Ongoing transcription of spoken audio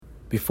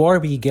Before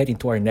we get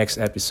into our next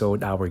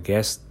episode, our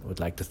guest would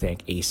like to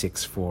thank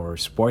ASICS for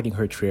supporting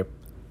her trip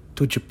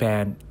to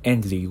Japan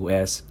and the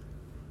US,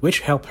 which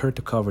helped her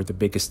to cover the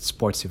biggest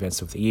sports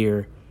events of the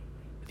year,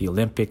 the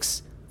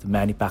Olympics, the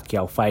Manny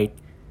Pacquiao fight,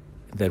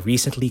 and the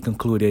recently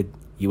concluded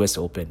US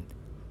Open.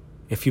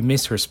 If you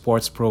miss her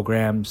sports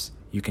programs,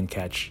 you can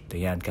catch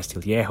Diane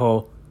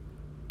Castillejo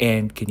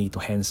and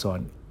Kenito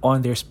Henson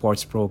on their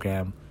sports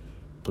program,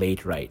 Play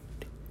It Right.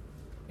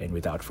 And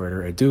without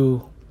further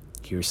ado,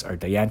 here's our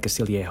Diane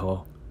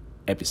Castillejo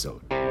episode.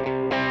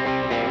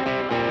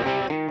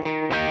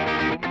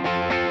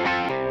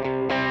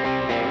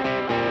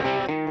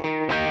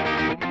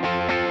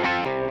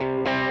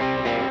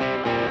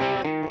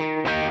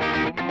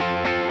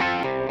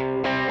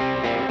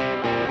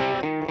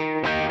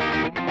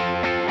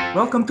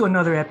 Welcome to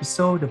another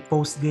episode of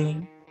Post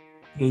Game,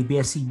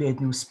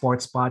 ABS-CBN News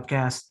Sports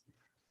Podcast.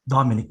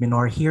 Dominic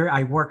Minor here.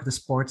 I work the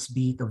sports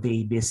beat of the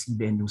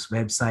ABS-CBN News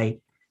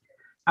website.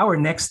 Our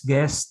next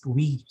guest,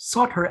 we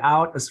sought her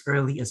out as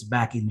early as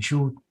back in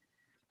June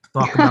to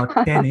talk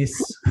about tennis,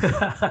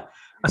 a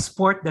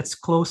sport that's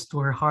close to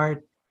her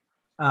heart.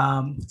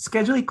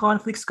 Scheduling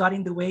conflicts got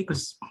in the way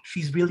because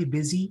she's really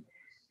busy,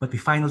 but we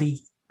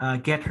finally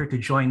get her to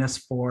join us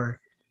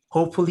for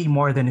hopefully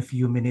more than a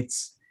few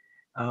minutes.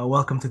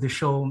 Welcome to the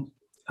show,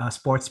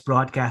 sports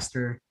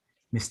broadcaster,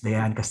 Miss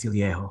Diane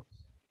Castillejo.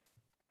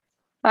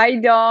 Hi,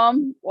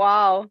 Dom.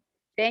 Wow.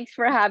 Thanks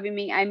for having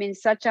me. I'm in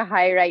such a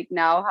high right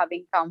now,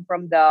 having come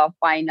from the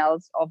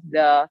finals of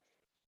the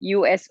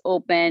US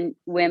Open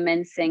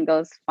women's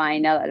singles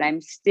final. And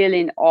I'm still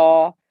in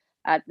awe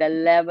at the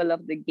level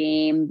of the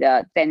game,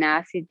 the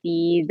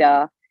tenacity,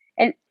 at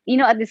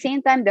the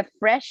same time, the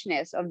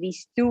freshness of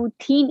these two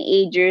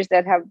teenagers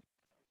that have,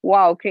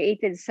 wow,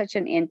 created such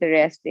an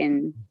interest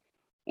in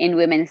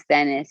women's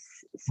tennis.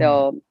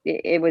 So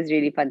it was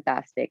really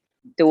fantastic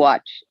to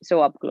watch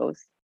so up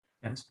close.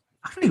 Yes.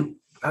 Actually,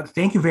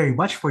 thank you very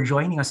much for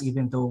joining us,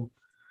 even though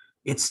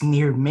it's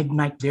near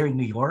midnight there in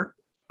New York.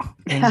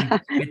 And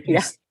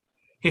Yeah.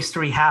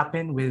 history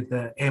happened with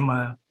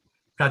Emma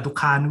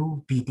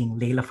Raducanu beating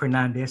Leila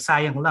Fernandez.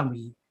 Sayang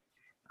lang,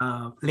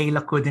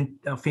 Leila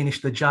couldn't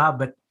finish the job.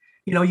 But,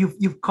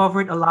 you've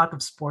covered a lot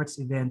of sports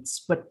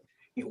events. But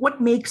what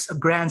makes a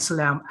Grand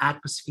Slam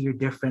atmosphere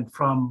different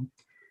from,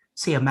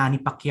 say, a Manny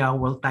Pacquiao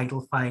world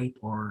title fight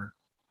or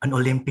an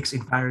Olympics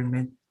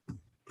environment?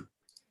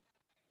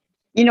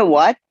 You know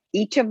what?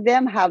 Each of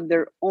them have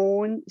their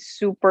own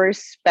super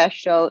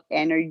special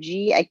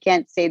energy. I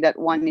can't say that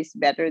one is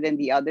better than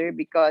the other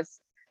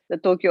because the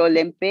Tokyo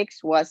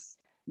Olympics was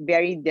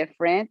very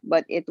different,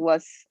 but it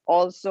was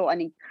also an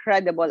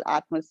incredible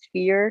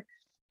atmosphere.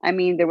 I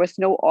mean, there was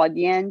no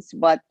audience,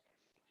 but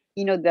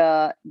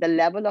the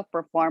level of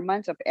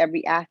performance of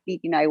every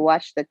athlete. I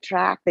watched the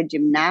track, the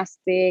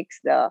gymnastics,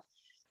 the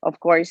of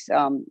course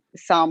a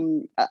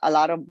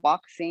lot of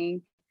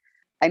boxing.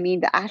 I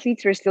mean, the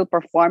athletes were still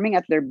performing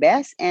at their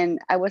best, and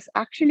I was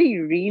actually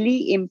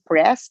really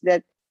impressed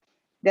that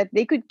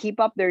they could keep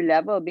up their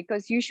level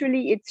because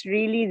usually it's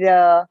really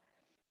the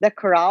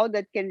crowd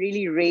that can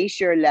really raise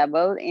your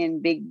level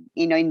in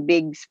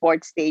big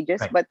sports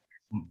stages. Right. But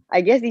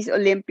I guess these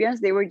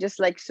Olympians, they were just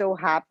like so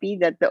happy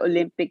that the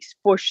Olympics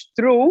pushed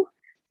through,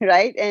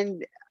 right?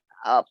 And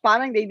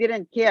parang they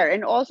didn't care.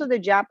 And also the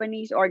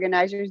Japanese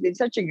organizers did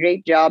such a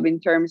great job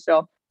in terms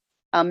of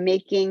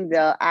making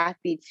the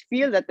athletes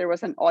feel that there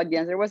was an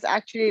audience. There was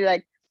actually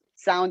like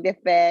sound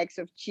effects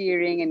of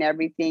cheering and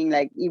everything,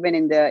 like even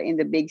in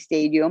the big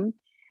stadium.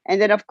 And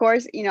then of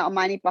course, a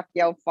Manny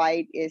Pacquiao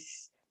fight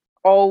is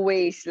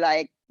always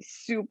like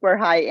super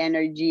high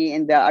energy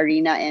in the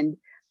arena. And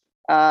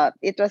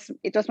it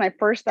was my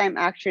first time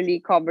actually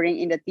covering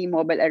in the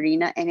T-Mobile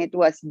Arena, and it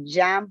was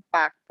jam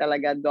packed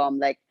talaga, Dom.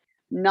 Like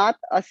not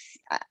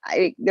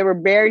there were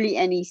barely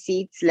any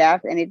seats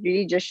left, and it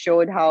really just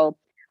showed how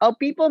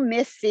people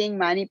miss seeing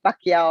Manny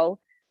Pacquiao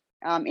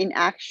in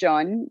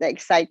action, the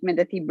excitement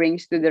that he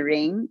brings to the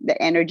ring, the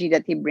energy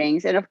that he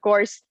brings, and of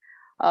course,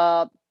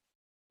 uh,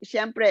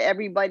 syempre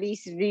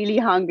everybody's really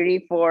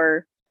hungry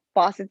for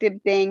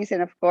positive things,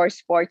 and of course,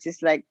 sports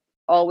is like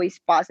always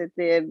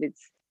positive.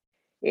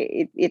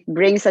 It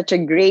brings such a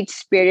great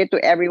spirit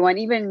to everyone.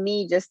 Even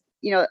me, just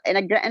in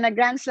a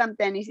Grand Slam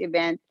tennis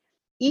event,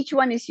 each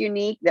one is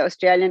unique. The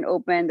Australian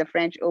Open, the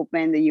French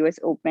Open, the US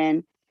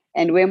Open,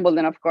 and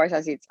Wimbledon, of course,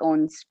 has its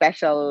own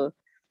special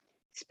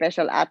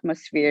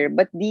atmosphere.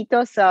 But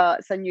dito sa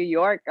New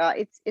York,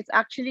 it's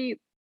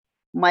actually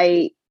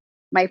my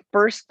my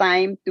first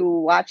time to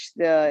watch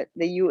the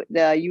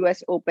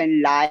US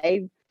Open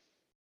live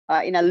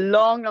in a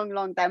long, long,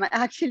 long time. I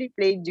actually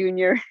played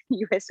junior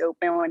US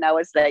Open when I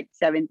was like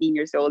 17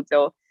 years old.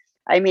 So,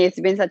 I mean, it's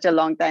been such a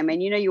long time.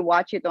 And,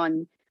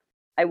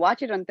 I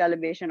watch it on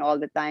television all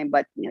the time,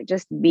 but,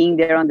 just being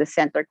there on the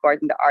center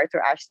court in the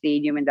Arthur Ashe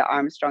Stadium and the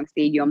Armstrong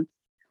Stadium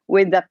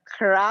with the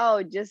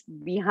crowd just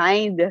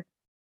behind,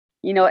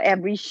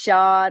 every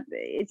shot,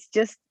 it's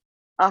just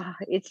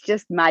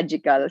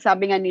magical.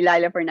 Sabi nga ni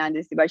Lila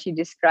Fernandez, diba, she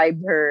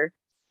described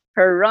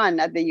her run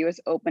at the US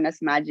Open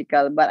as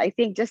magical, but I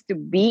think just to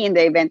be in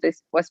the event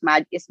is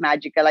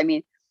magical. I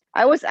mean,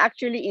 I was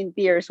actually in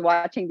tears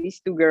watching these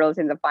two girls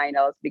in the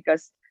finals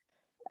because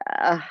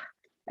uh,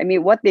 I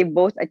mean, what they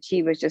both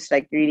achieved was just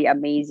like really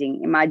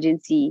amazing. Imagine,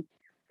 see,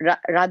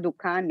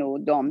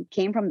 Raducanu Dom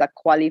came from the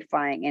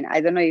qualifying, and uh,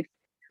 I don't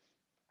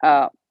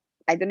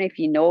know if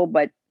you know,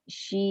 but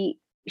she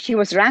she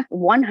was ranked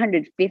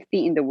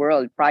 150 in the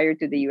world prior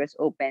to the U.S.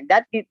 Open.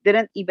 That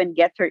didn't even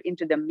get her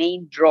into the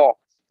main draw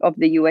of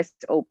the U.S.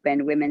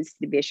 Open women's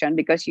division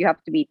because you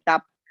have to be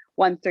top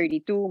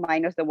 132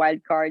 minus the wild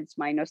cards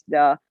minus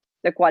the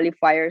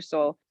qualifiers.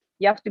 So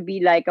you have to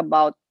be like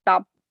about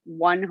top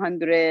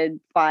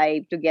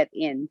 105 to get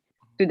in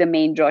to the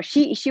main draw.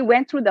 She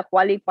went through the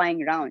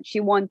qualifying round. She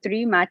won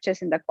 3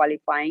 matches in the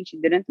qualifying. She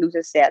didn't lose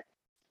a set.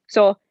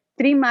 So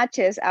 3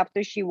 matches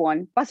after she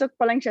won, pasok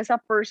pa lang siya sa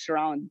first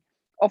round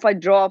of a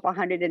draw of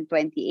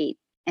 128.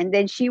 And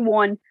then she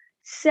won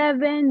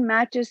 7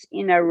 matches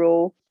in a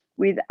row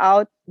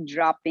without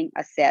dropping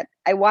a set.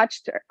 I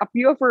watched a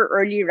few of her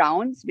early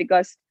rounds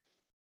because,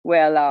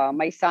 well,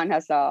 my son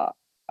has a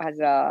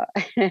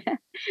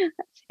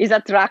is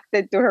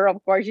attracted to her.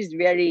 Of course, she's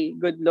very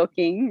good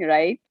looking,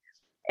 right?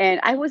 And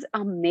I was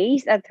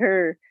amazed at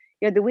her.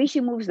 The way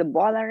she moves the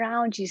ball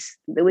around. She's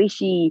the way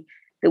she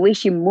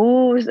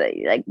moves.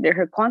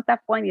 Her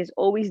contact point is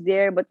always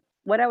there. But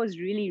what I was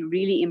really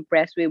really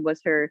impressed with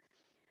was her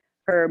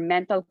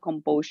mental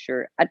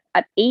composure. At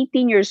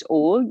 18 years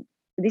old,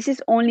 this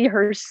is only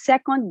her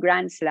second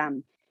Grand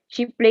Slam.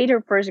 She played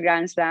her first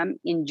Grand Slam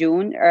in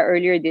June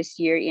earlier this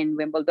year in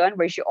Wimbledon,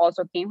 where she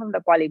also came from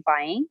the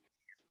qualifying.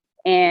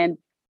 And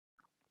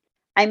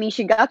I mean,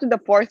 she got to the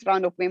fourth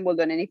round of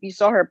Wimbledon, and if you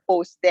saw her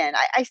post then,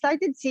 I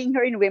started seeing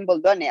her in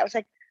Wimbledon. I was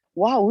like,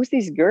 wow, who's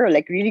this girl?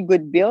 Like, really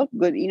good built,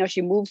 good.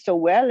 She moves so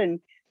well,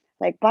 and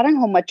like, parang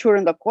how mature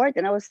on the court.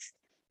 And I was,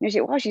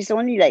 wow, she's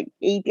only like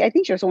 80. I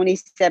think she was only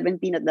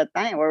 17 at that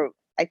time, or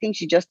I think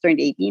she just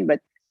turned 18.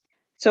 But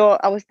so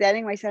I was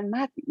telling my son,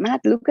 Matt,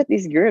 look at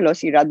this girl,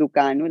 si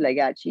Raducanu, like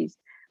that. She's,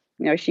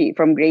 she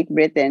from Great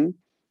Britain,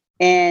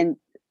 and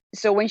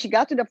so when she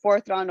got to the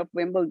fourth round of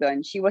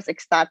Wimbledon, she was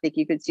ecstatic.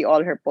 You could see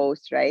all her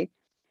posts, right?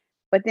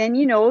 But then,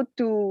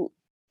 to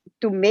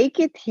make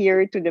it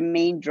here to the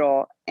main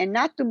draw and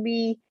not to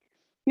be,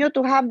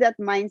 to have that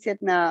mindset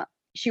na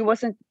she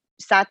wasn't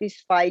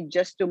satisfied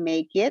just to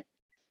make it.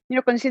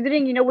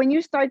 Considering, when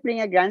you start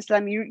playing a Grand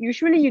Slam,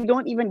 you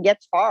don't even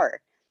get far.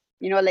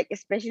 Like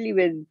especially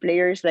with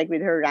players like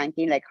with her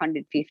ranking like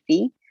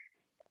 150.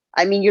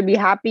 I mean, you'll be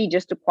happy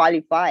just to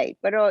qualify,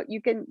 but you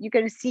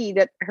can see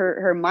that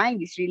her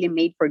mind is really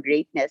made for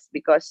greatness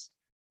because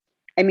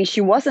I mean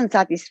she wasn't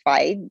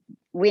satisfied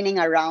winning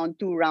a round,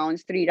 2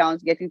 rounds, 3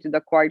 rounds, getting to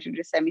the quarter to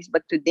the semis,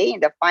 but today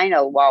in the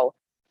final, wow!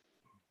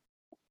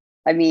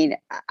 I mean,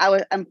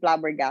 I'm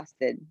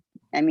flabbergasted.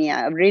 I mean,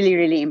 I'm really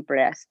really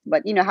impressed.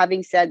 But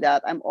having said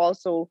that, I'm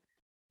also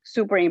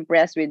super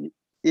impressed with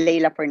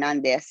Leila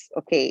Fernandez.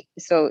 Okay,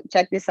 so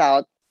check this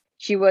out.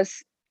 She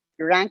was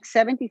ranked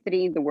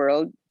 73 in the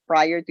world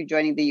prior to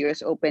joining the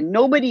US Open.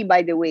 Nobody,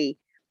 by the way,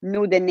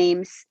 knew the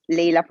names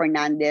Leila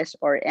Fernandez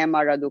or Emma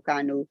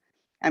Raducanu.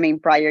 I mean,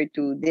 prior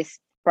to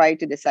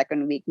the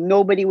second week,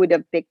 nobody would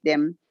have picked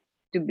them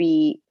to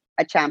be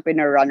a champion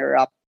or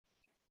runner-up.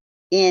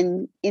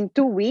 In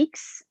 2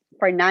 weeks,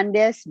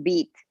 Fernandez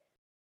beat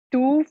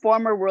two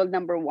former world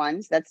number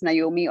ones. That's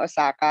Naomi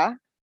Osaka,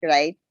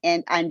 right,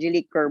 and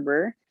Angelique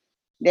Kerber.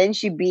 Then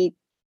she beat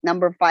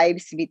number 5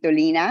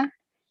 Svitolina,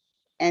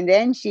 and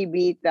then she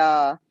beat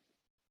Sabalenka,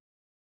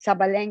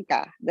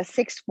 the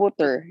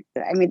 6-footer.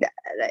 I mean,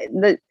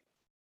 the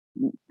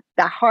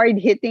hard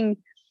hitting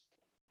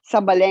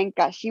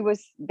Sabalenka. She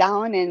was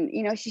down,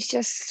 and she's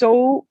just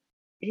so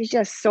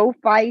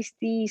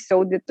feisty,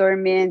 so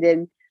determined,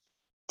 and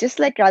just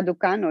like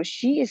Raducanu,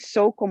 she is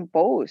so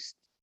composed.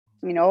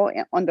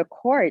 On the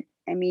court.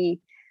 I mean,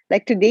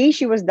 like today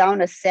she was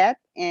down a set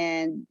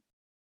and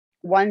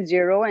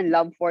 1-0 and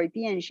love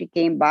 40, and she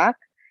came back.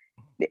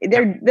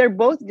 Yeah. They're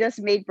both just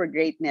made for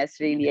greatness,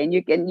 really. And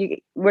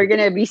we're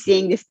gonna be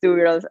seeing these two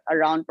girls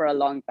around for a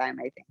long time,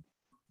 I think.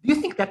 Do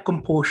you think that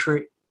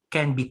composure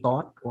can be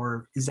taught,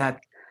 or is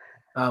that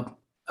uh,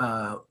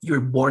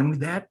 you're born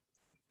with that?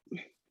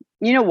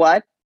 You know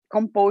what?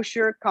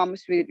 Composure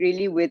comes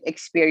with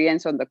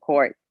experience on the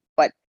court,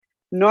 but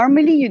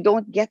normally you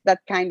don't get that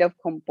kind of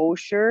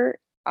composure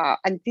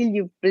until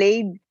you've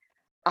played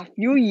a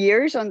few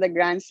years on the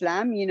Grand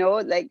Slam.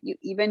 Like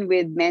even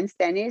with men's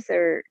tennis,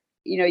 or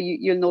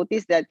you'll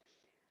notice that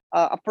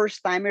a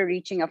first timer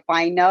reaching a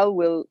final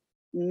will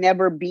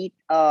never beat,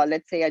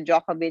 let's say, a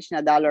Djokovic,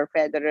 Nadal, or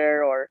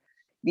Federer, or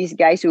these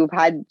guys who've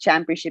had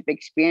championship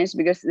experience,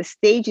 because the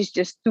stage is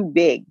just too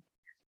big.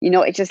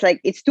 It's just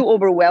like it's too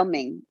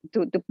overwhelming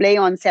to play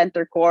on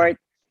center court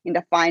in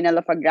the final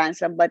of a Grand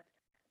Slam. But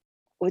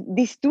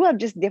these two have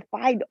just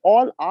defied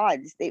all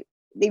odds.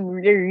 They're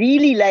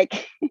really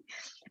like,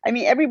 I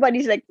mean,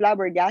 everybody's like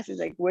flabbergasted.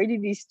 Like, where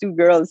did these two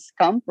girls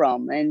come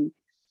from? And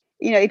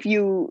if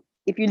you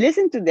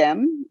listen to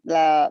them,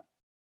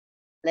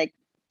 like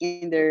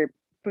in their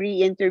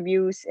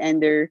pre-interviews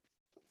and their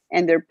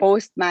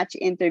post-match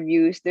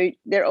interviews,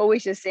 they're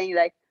always just saying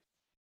like,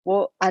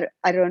 well,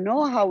 I don't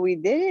know how we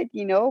did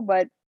it,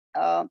 but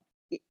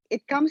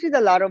it comes with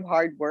a lot of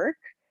hard work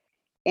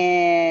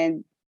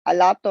and a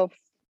lot of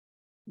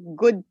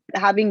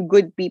having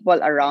good people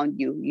around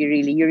you. You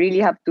really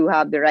have to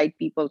have the right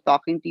people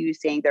talking to you,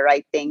 saying the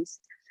right things.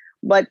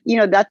 But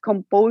that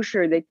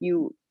composure that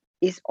you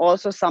is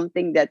also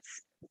something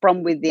that's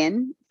from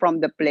within,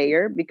 from the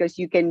player, because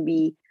you can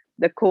be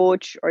the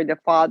coach or the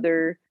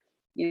father,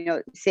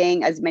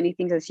 saying as many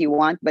things as you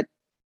want, but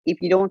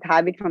if you don't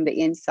have it from the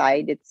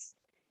inside,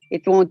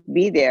 it won't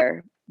be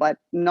there. But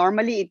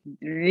normally it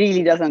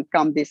really doesn't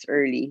come this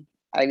early.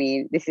 I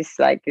mean, this is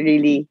like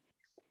really,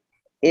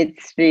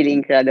 it's really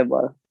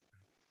incredible.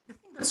 The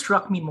thing that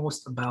struck me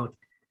most about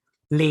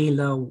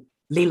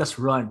Layla's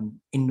run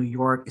in New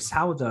York is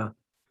how the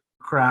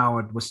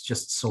crowd was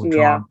just so Yeah.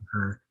 drawn to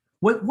her.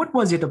 What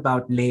was it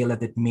about Layla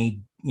that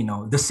made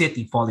the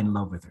city fall in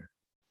love with her?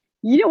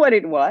 You know what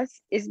it was?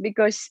 Is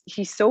because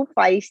she's so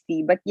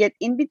feisty, but yet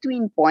in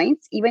between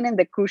points, even in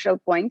the crucial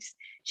points,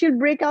 she'll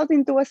break out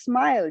into a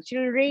smile.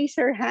 She'll raise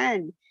her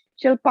hand.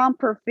 She'll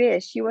pump her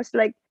fist. She was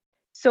like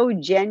so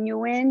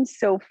genuine,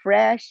 so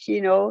fresh.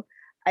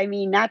 I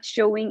mean, not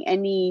showing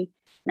any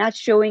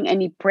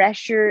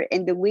pressure,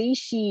 and the way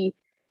she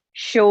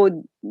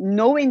showed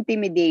no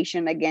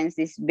intimidation against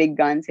these big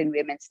guns in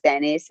women's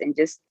tennis, and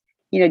just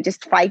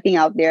fighting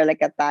out there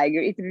like a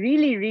tiger. It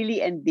really,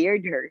 really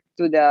endeared her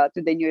to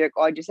the New York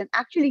audience. And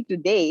actually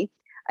today,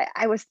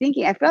 I was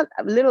thinking, I felt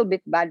a little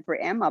bit bad for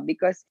Emma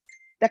because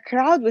the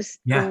crowd was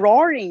Yeah.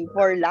 roaring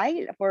for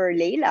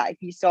Layla. If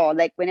you saw,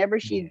 like whenever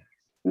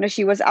Yeah.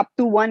 she was up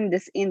to one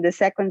this in the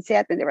second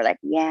set, and they were like,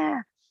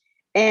 yeah.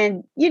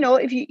 And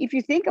if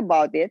you think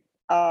about it,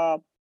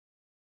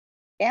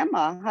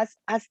 Emma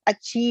has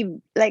achieved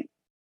like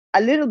a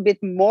little bit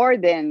more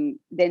than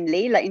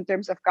Layla in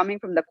terms of coming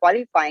from the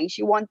qualifying.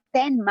 She won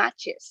 10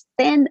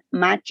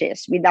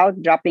 matches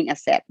without dropping a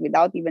set,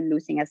 without even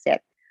losing a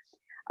set.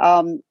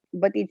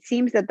 But it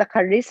seems that the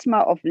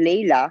charisma of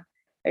Layla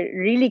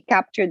really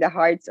captured the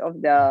hearts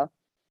of the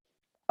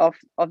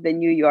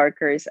New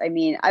Yorkers. I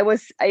mean, I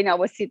was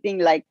sitting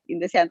like in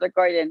the center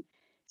court, and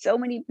so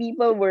many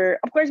people were,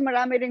 of course,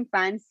 marami ring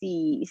fans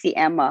si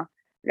Emma,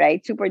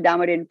 right? Super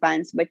damo rin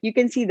fans, but you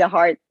can see the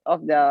heart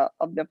of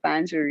the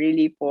fans were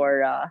really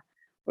for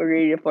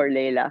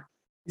Layla.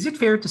 Is it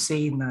fair to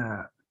say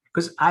na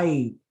because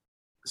I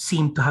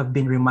seem to have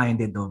been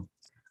reminded of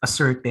a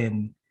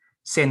certain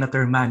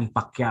Senator Manny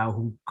Pacquiao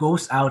who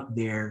goes out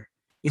there,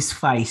 is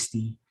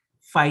feisty,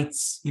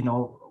 fights,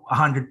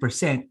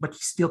 100%, but he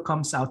still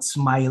comes out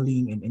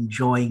smiling and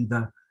enjoying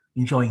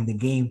the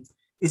game.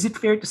 Is it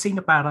fair to say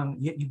na parang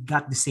you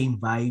got the same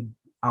vibe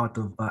out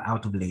of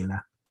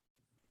Layla?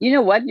 You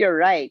know what? You're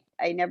right.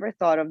 I never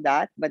thought of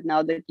that, but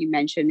now that you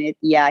mention it,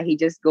 yeah, he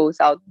just goes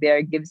out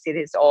there, gives it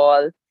his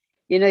all.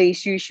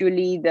 He's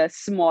usually the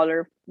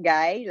smaller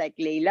guy, like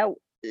Layla.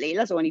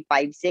 Layla's only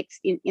 5'6".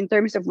 In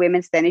terms of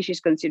women's tennis,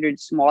 she's considered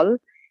small.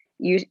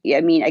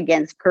 I mean,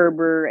 against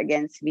Kerber,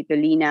 against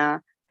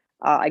Vitolina,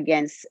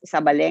 against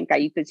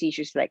Sabalenka, you could see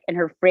she's like, and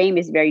her frame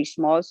is very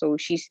small, so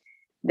she's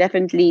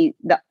definitely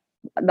the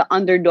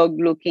underdog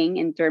looking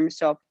in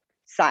terms of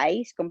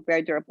size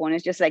compared to her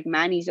opponents. Just like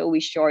Manny's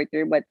always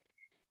shorter, but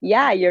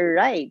yeah, you're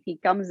right. He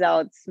comes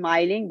out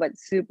smiling but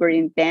super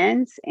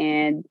intense,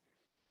 and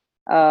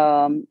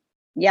um,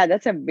 yeah,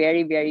 that's a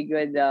very very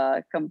good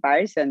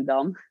comparison,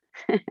 Dom.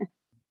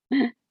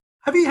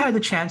 Have you had a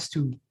chance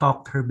to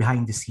talk to her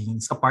behind the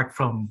scenes apart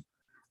from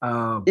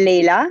uh,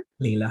 Layla.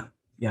 Layla?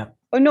 Yeah.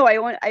 Oh no,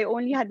 I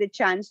only had the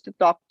chance to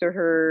talk to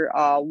her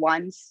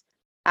once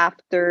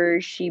after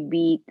she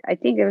beat. I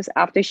think it was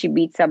after she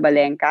beat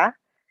Sabalenka.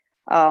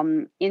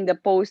 In the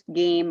post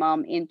game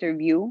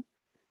interview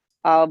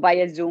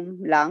via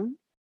Zoom lang.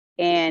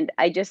 And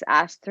I just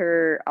asked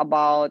her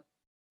about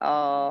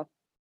uh,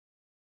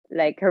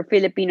 like her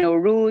Filipino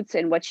roots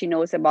and what she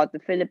knows about the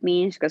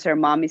Philippines because her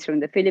mom is from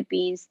the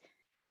Philippines.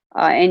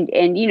 And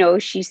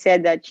she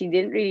said that she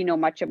didn't really know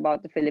much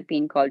about the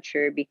Philippine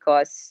culture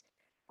because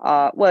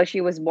well,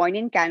 she was born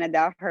in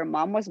Canada. Her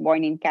mom was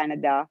born in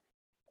Canada,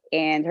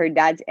 and her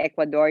dad's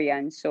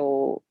Ecuadorian.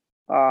 So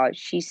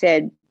she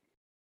said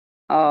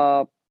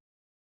uh,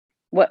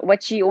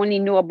 what she only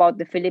knew about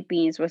the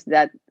Philippines was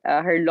that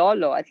her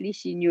lolo, at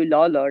least she knew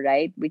lolo,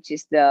 right, which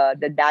is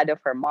the dad of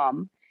her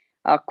mom,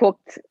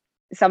 cooked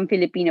some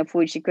Filipino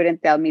food. She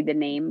couldn't tell me the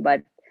name,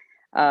 but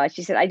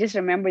she said, I just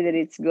remember that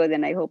it's good,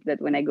 and I hope that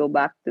when I go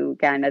back to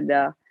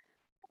Canada,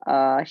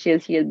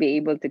 she'll be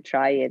able to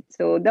try it.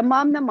 So the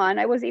mom naman,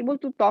 I was able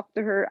to talk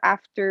to her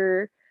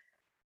after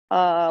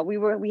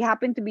we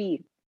happened to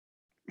be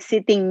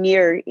sitting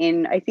near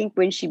in, I think,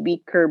 when she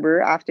beat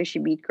Kerber, after she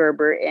beat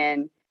Kerber,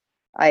 and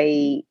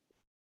I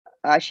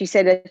she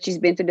said that she's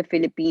been to the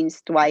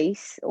Philippines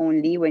twice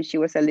only when she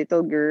was a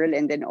little girl,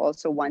 and then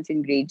also once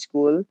in grade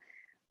school.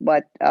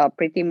 But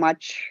pretty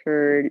much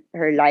her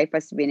life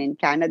has been in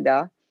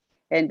Canada,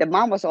 and the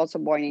mom was also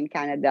born in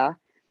Canada.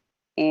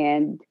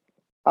 And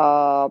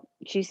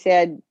she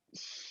said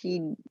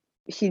she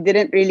she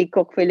didn't really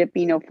cook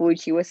Filipino food.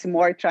 She was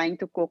more trying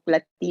to cook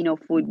Latino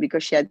food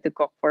because she had to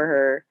cook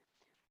for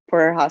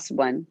her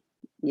husband.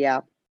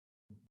 Yeah.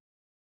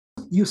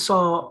 You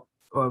saw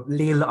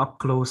Layla up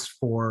close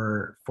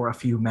for a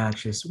few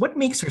matches. What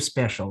makes her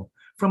special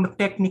from a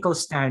technical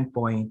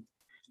standpoint?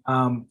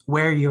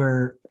 Where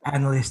your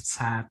analysts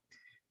at?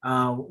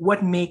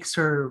 What makes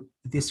her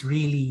this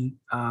really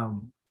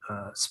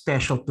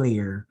special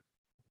player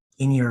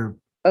in your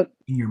O-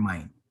 in your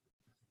mind?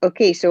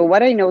 Okay, so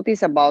what I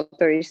notice about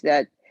her is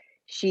that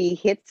she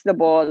hits the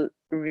ball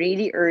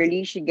really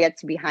early. She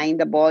gets behind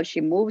the ball.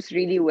 She moves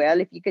really well.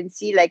 If you can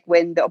see, like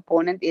when the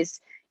opponent is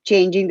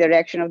changing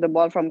direction of the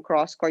ball from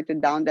cross court to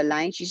down the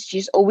line,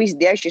 she's always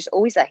there. She's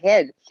always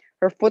ahead.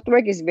 Her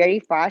footwork is very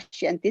fast.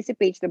 She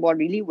anticipates the ball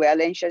really well,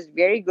 and she has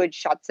very good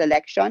shot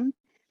selection.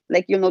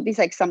 Like you'll notice,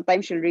 like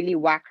sometimes she'll really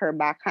whack her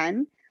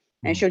backhand,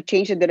 and Mm. she'll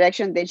change the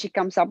direction. Then she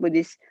comes up with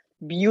this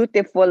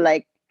beautiful,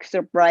 like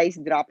surprise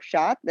drop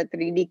shot that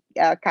really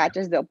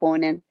catches the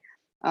opponent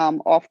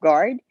off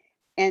guard.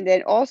 And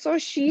then also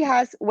she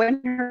has,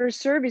 when her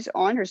serve is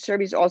on, her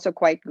serve is also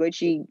quite good.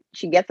 She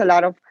gets a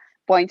lot of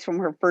points from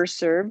her first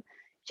serve.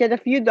 She had a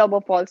few double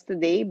faults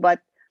today,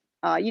 but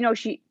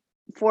she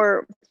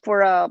for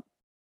a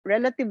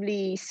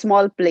relatively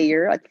small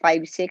player at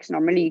 5'6",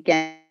 normally you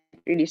can't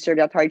really serve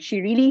that hard.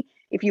 She really,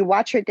 if you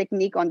watch her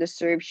technique on the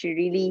serve, she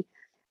really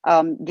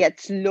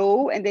gets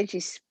low and then she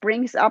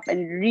springs up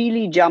and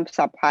really jumps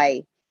up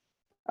high.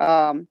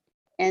 Um,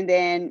 and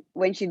then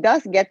when she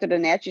does get to the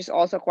net, she's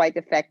also quite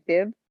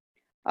effective.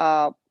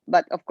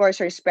 But of course,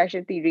 her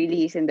specialty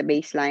really is in the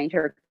baseline.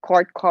 Her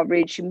court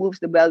coverage, she moves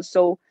the ball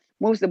so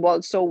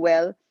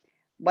well.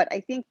 But I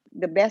think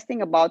the best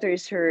thing about her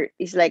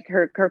is like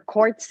her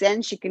court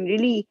sense. She can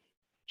really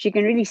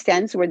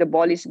sense where the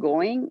ball is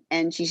going,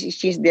 and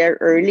she's there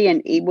early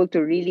and able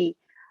to really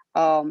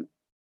um,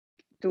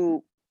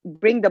 to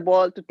bring the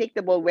ball, to take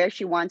the ball where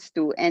she wants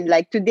to. And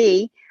like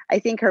today, I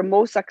think her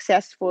most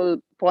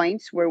successful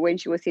points were when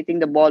she was hitting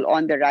the ball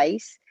on the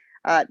rise,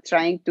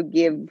 trying to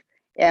give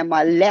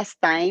Emma less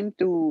time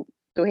to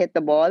hit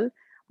the ball.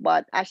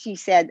 But as she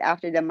said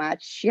after the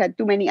match, she had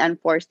too many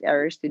unforced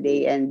errors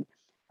today, and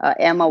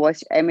Emma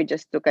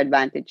just took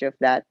advantage of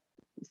that.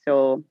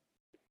 So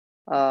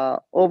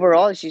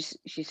overall, she's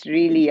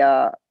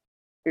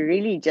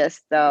really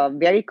just a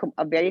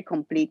very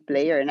complete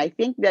player. And I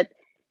think that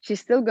she's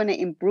still going to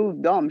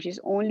improve, Dom. She's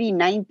only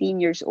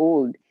 19 years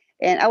old.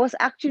 And I was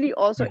actually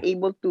also Yeah.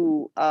 able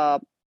to uh,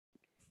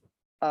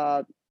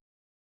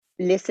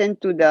 listen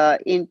to the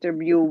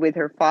interview with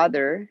her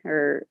father.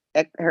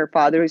 Her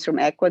father is from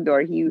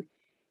Ecuador. He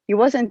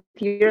wasn't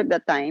here at the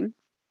time,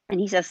 and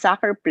he's a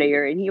soccer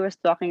player, and he was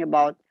talking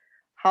about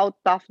how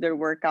tough their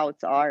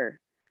workouts are.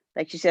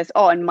 Like she says,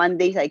 "Oh, on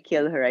Mondays I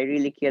kill her. I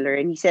really kill her."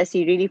 And he says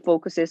he really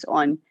focuses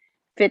on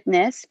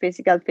fitness,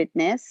 physical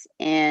fitness,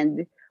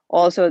 and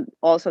also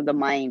the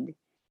mind.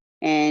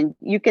 And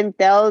you can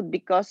tell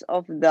because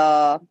of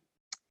the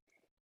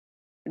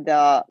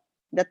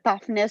the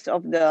toughness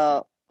of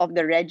the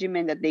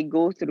regimen that they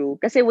go through.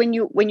 Because when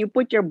you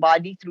put your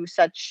body through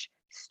such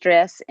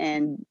stress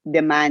and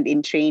demand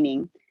in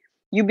training,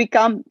 you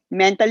become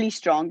mentally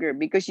stronger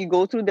because you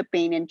go through the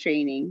pain in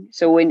training.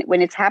 So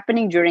when it's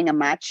happening during a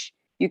match,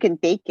 you can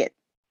take it,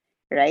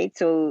 right?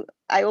 So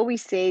I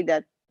always say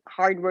that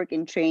hard work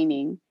in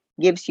training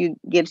gives you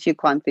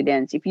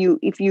confidence. If you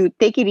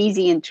take it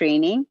easy in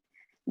training,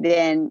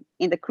 then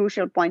in the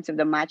crucial points of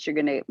the match, you're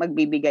gonna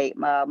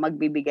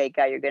magbibigay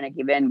ka, you're gonna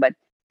give in. But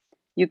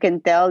you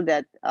can tell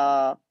that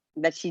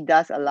she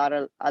does a lot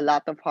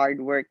of hard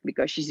work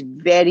because she's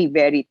very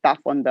very tough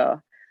on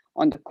the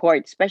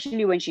court,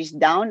 especially when she's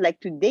down.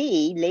 Like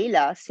today,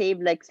 Layla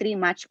saved like 3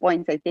 match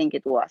points. I think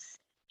it was.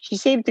 She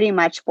saved 3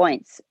 match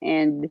points,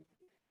 and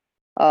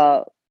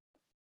uh,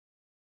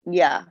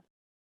 yeah.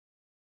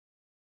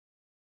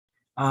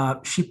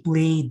 She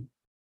played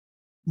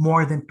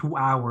more than 2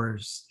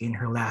 hours in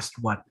her last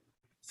what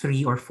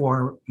 3 or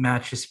 4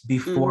 matches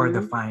before the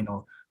Mm-hmm.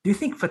 final. Do you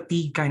think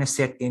fatigue kind of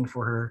set in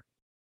for her?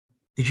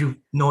 Did you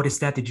notice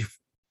that? Did you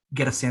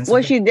get a sense of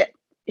Well, that?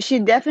 she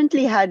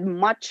definitely had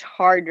much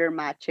harder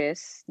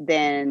matches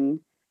than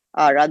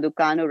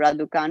Raducanu.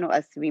 Raducanu,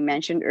 as we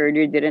mentioned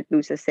earlier, didn't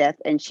lose a set,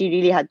 and she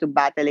really had to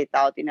battle it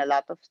out in a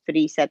lot of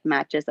three-set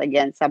matches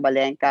against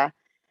Sabalenka.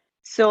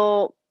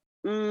 So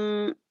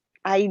mm,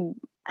 I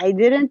I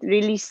didn't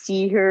really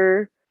see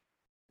her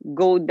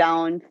go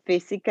down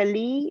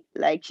physically.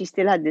 Like she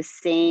still had the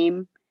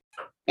same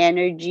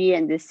energy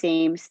and the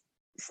same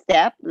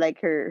step, like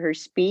her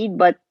speed.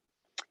 But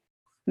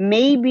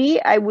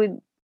maybe I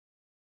would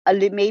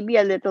maybe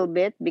a little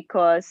bit,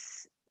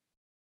 because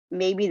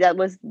maybe that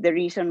was the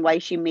reason why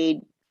she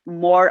made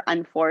more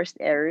unforced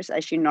errors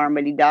as she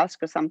normally does.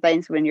 Because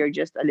sometimes when you're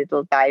just a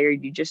little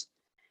tired, you just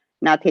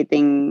not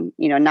hitting,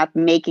 not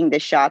making the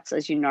shots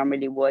as you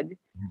normally would.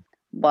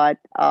 But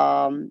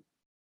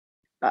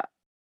uh,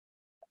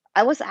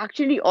 I was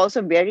actually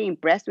also very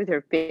impressed with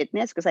her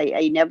fitness, because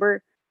I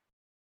never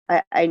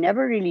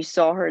really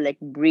saw her like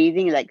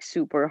breathing like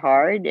super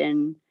hard,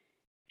 and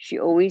She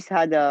always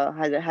had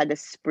a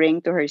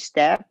spring to her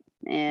step.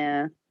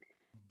 And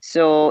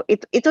so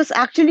it was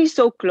actually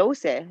so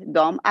close,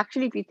 Dom.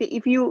 Actually,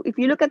 if you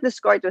look at the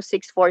score, it was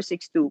 6-4,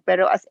 6-2.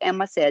 Pero as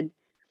Emma said,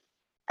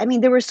 I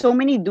mean, there were so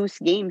many deuce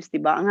games,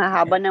 'di ba? Ang Yeah.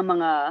 hahaba ng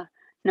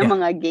Yeah.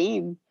 mga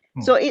game.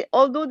 Hmm. So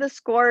although the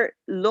score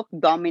looked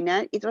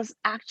dominant, it was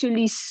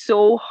actually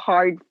so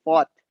hard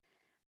fought.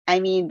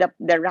 I mean,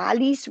 the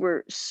rallies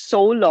were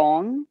so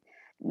long.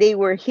 They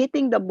were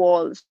hitting the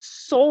ball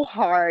so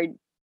hard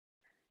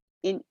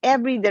in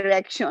every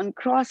direction,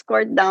 cross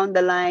court down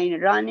the line,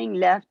 running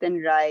left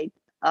and right.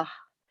 Ah,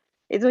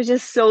 it was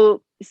just so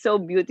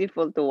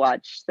beautiful to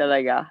watch,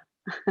 talaga.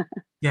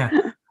 Yeah.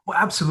 Well,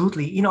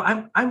 absolutely.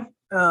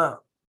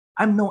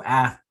 I'm no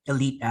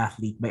elite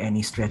athlete by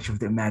any stretch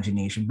of the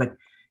imagination, but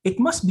it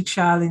must be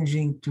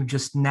challenging to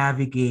just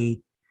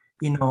navigate,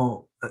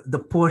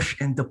 the push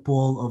and the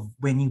pull of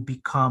when you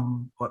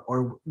become,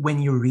 or when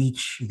you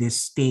reach this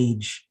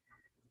stage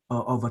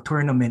of a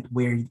tournament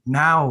where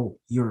now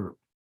you're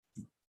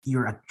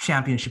a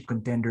championship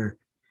contender,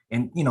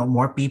 and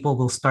more people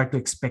will start to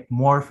expect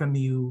more from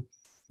you.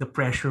 The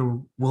pressure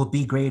will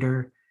be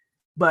greater.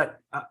 But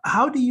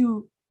how do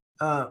you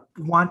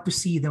want to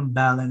see them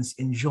balance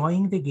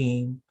enjoying the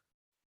game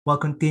while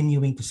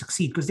continuing to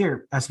succeed? Because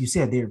they're, as you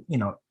said, they're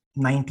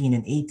 19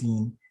 and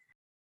 18.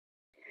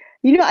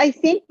 I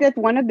think that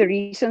one of the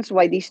reasons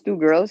why these two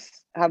girls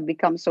have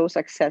become so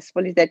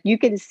successful is that you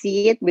can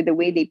see it with the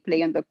way they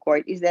play on the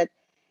court, is that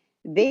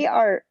they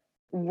are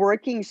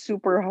working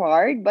super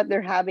hard, but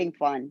they're having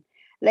fun.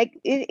 Like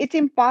it's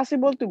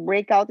impossible to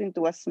break out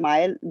into a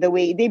smile the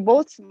way they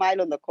both smile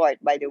on the court,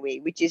 by the way,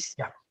 which is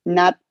Yeah,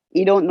 not,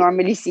 you don't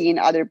normally see in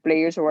other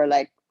players who are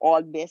like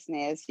all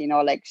business,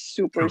 like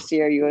super true.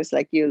 serious.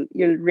 Like you'll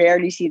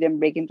rarely see them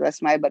break into a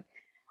smile. But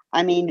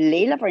I mean,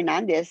 Leila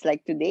Fernandez,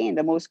 like today in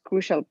the most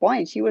crucial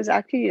point, she was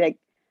actually like,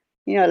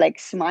 like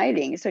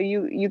smiling. So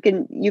you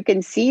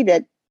can see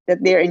that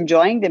they're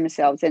enjoying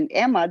themselves, and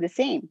Emma the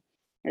same,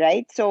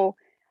 right? So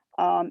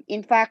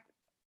in fact,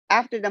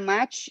 after the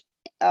match,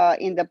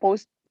 in the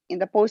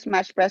post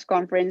match press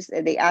conference,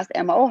 they asked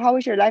Emma, "Oh, how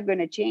is your life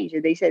going to change?"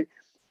 And they said,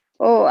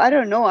 "Oh, I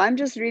don't know. I'm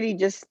just really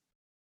just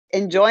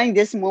enjoying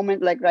this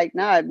moment. Like right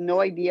now, I have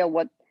no idea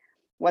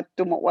what's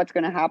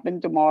going to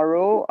happen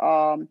tomorrow.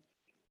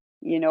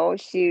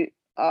 She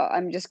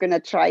I'm just going to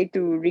try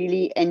to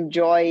really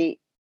enjoy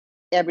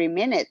every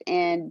minute."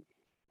 And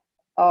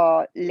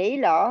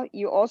Layla,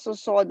 you also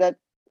saw that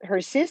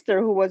her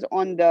sister, who was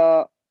on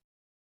the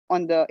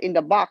in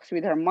the box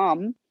with her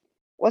mom,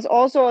 was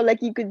also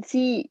like, you could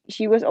see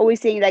she was always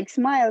saying like,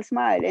 "Smile,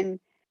 smile." And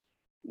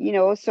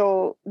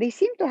so they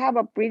seem to have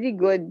a pretty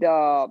good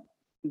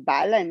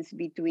balance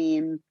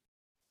between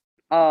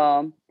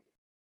um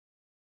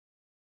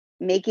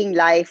making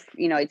life,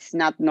 it's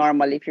not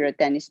normal if you're a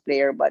tennis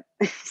player, but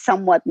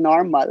somewhat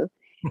normal.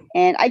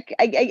 And I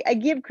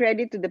give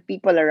credit to the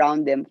people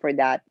around them for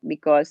that,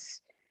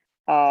 because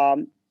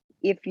um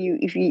if you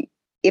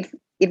if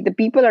the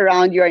people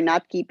around you are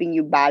not keeping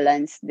you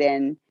balanced,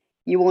 then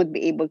you won't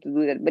be able to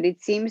do that. But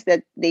it seems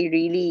that they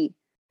really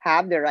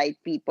have the right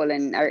people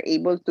and are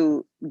able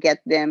to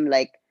get them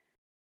like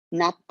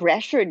not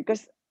pressured,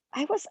 because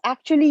I was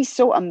actually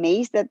so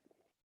amazed that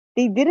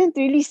they didn't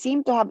really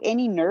seem to have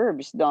any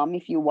nerves, Dom,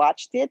 if you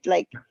watched it.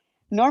 Like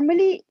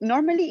normally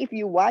if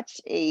you watch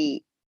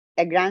a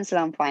Grand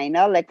Slam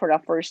final, like for a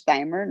first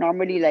timer,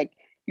 normally like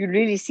you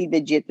really see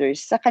the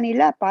jitters. Sa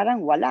kanila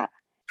parang wala.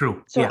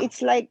 True. So Yeah.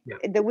 it's like Yeah.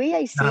 the way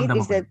I see it Naramdaman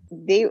is ko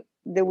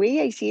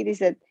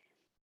that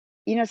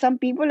yun. some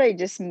people are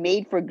just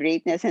made for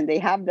greatness, and they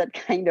have that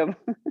kind of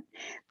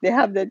they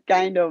have that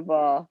kind of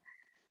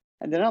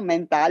I don't know,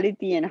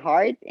 mentality and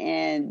heart.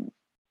 And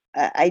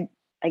I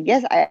I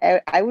guess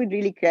I would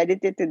really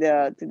credit it to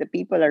the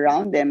people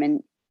around them.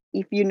 And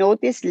if you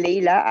notice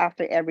Layla,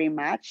 after every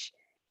match,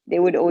 they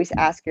would always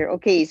ask her,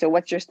 "Okay, so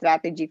what's your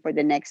strategy for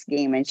the next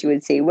game?" And she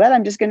would say, "Well,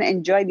 I'm just gonna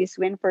enjoy this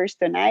win first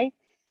tonight,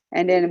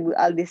 and then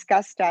I'll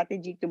discuss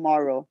strategy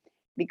tomorrow."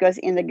 Because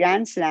in the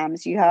Grand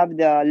Slams, you have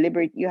the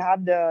liberty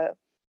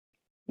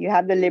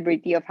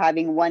of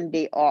having one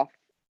day off.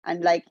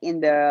 Unlike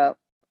in the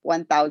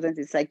 1000s,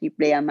 it's like you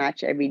play a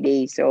match every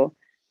day. So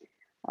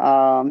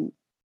um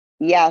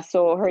yeah,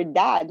 so her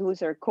dad,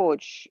 who's her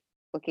coach,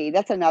 okay,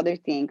 that's another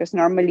thing, because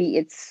normally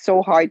it's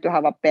so hard to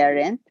have a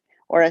parent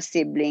or a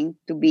sibling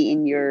to be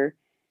your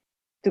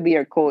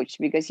coach,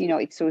 because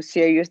it's so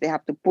serious. They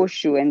have to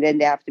push you, and then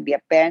they have to be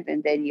a parent,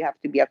 and then you have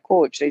to be a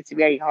coach. So it's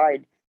very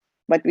hard.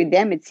 But with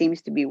them, it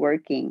seems to be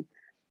working.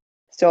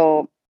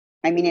 So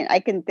I mean, and I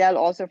can tell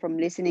also from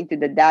listening to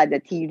the dad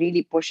that he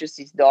really pushes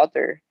his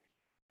daughter.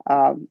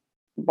 Um,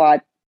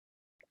 but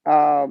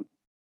um,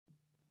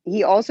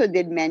 he also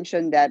did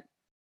mention that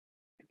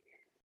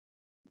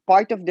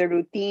part of the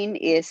routine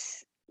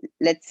is,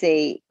 let's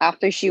say,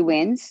 after she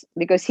wins,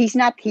 because he's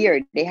not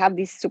here, they have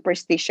this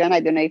superstition. I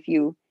don't know if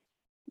you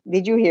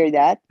did you hear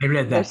that. I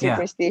read Their that. Yeah.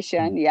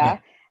 superstition, Mm. yeah,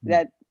 Yeah. Mm.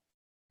 that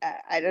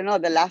I don't know,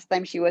 the last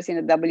time she was in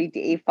a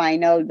WTA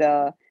final,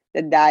 the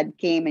dad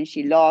came and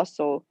she lost.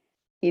 So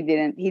he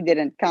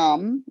didn't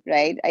come,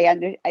 right?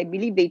 I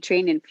believe they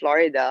train in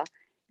Florida.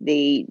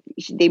 They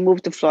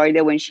moved to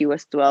Florida when she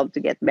was 12 to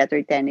get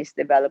better tennis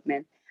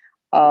development.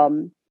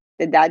 um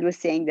the dad was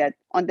saying that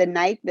on the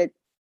night that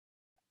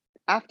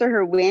after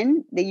her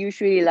win, they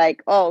usually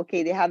like, oh,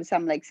 okay, they have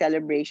some like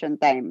celebration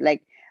time,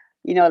 like,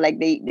 like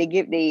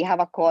they have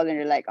a call and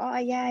they're like, oh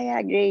yeah,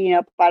 yeah, great,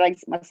 parang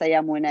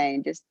masaya muna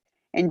and just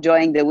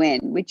enjoying the win,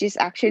 which is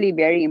actually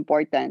very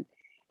important.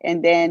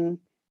 And then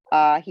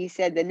he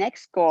said the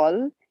next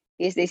call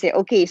is they say,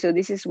 okay, so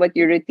this is what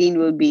your routine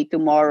will be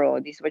tomorrow.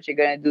 This is what you're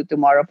gonna do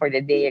tomorrow for the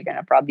day. You're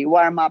gonna probably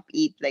warm up,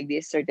 eat like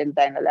this certain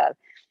time,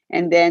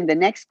 and then the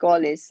next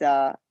call is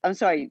I'm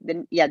sorry,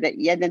 then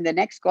the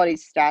next call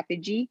is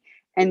strategy,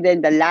 and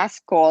then the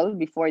last call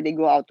before they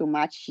go out to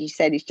match, she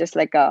said it's just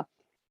like a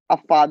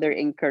father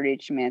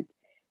encouragement.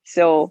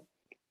 So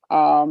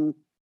um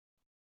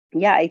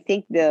yeah, I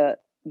think the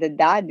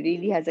dad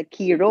really has a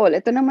key role.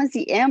 Ito naman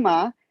si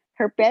Emma,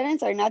 her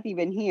parents are not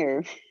even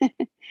here.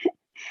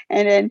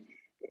 And then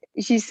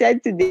she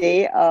said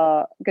today,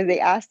 because they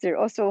asked her,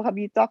 oh, so have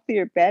you talked to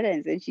your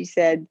parents? And she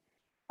said,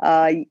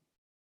 uh,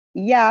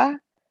 yeah,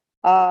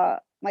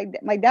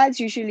 my dad's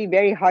usually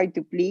very hard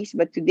to please,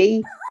 but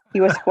today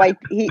he was quite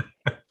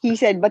he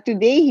said, but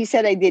today he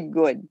said I did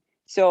good.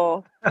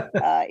 So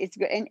it's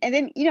good. And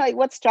then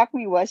what struck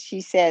me was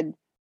she said,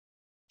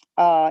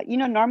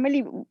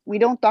 normally we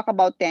don't talk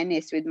about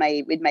tennis with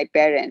my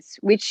parents,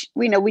 which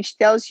which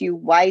tells you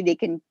why they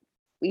can,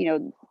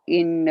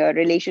 in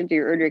relation to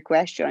your earlier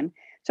question.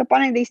 So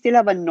apparently they still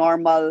have a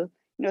normal,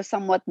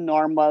 somewhat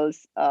normal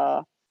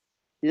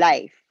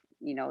life,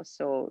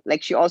 so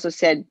like she also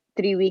said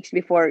 3 weeks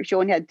before, she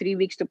only had 3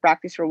 weeks to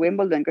practice for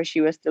Wimbledon because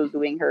she was still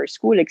doing her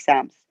school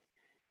exams.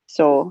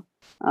 So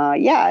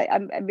yeah,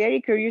 I'm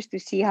very curious to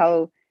see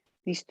how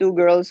these two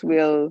girls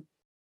will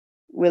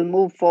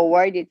move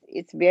forward.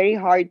 It's very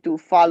hard to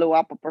follow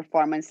up a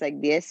performance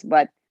like this,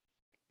 but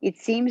it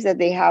seems that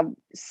they have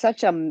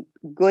such a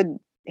good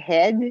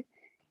head,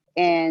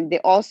 and they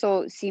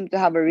also seem to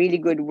have a really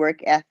good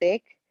work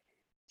ethic.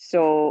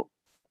 So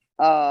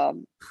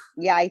um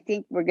yeah, I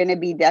think we're gonna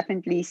be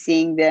definitely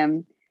seeing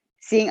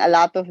a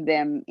lot of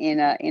them in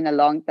a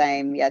long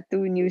time. Yeah,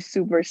 two new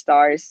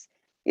superstars.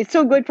 It's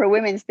so good for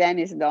women's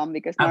tennis, Dom,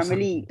 because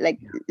normally, Absolutely. like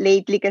Yeah.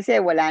 lately kasi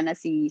wala na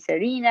si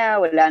Serena,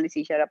 wala na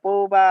si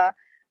Sharapova,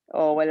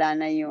 o wala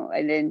na yung,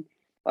 and then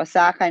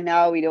Osaka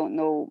now, we don't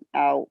know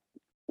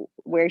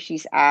where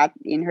she's at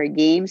in her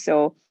game.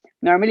 So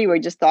normally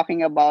we're just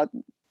talking about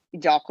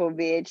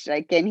Djokovic,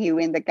 like can he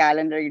win the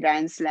calendar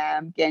Grand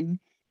Slam? Can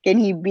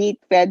he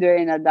beat Federer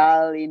and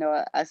Nadal,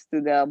 as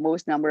to the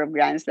most number of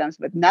Grand Slams?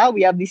 But now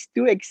we have these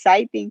two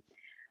exciting,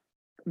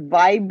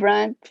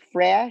 vibrant,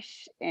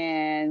 fresh,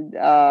 and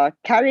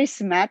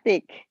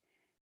charismatic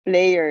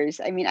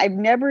players. I mean, I've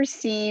never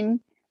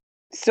seen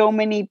so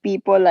many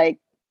people like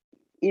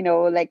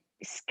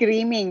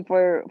screaming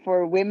for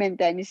women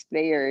tennis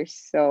players.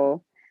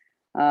 So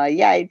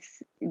yeah,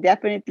 it's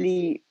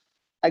definitely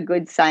a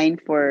good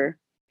sign for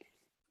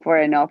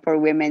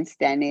women's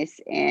tennis.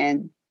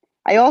 And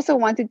I also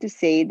wanted to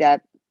say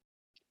that,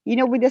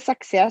 with the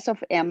success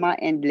of Emma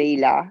and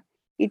Leila,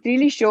 it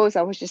really shows.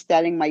 I was just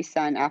telling my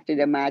son after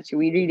the match,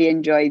 we really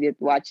enjoyed it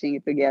watching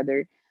it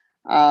together.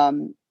 I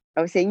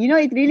was saying,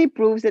 it really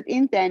proves that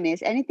in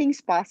tennis,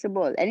 anything's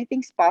possible.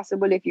 Anything's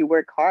possible if you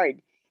work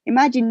hard.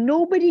 Imagine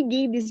nobody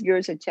gave these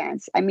girls a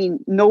chance. I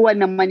mean, no one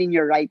naman in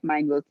your right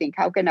mind will think,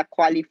 how can a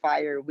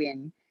qualifier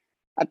win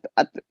at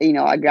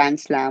a Grand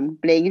Slam,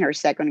 playing in her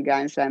second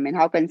Grand Slam, and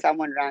how can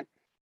someone rank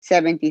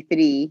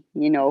 73,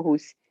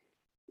 who's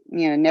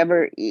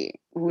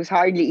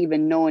hardly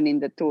even known in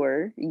the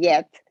tour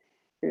yet,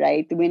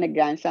 right, to win a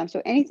Grand Slam.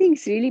 So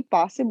anything's really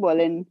possible.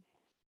 And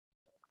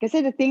because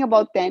the thing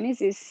about tennis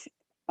is,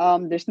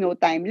 there's no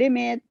time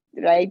limit,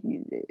 right?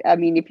 I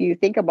mean, if you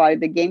think about it,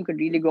 the game could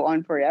really go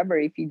on forever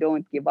if you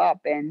don't give up.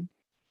 And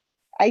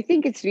I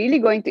think it's really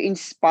going to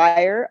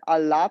inspire a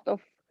lot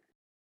of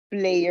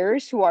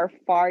players who are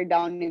far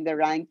down in the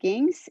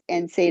rankings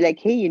and say like,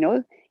 hey,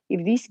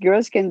 if these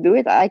girls can do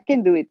it, I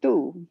can do it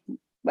too.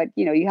 But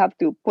you have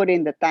to put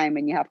in the time,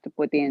 and you have to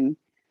put in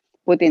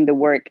the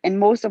work. And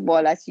most of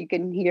all, as you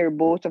can hear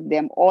both of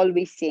them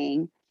always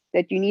saying,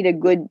 that you need a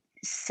good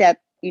set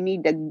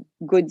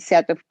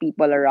of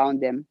people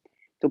around them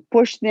to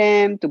push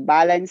them, to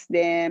balance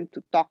them,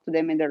 to talk to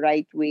them in the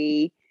right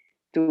way.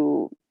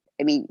 To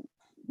I mean,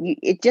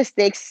 it just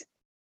takes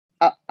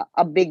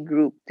a big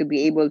group to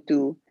be able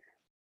to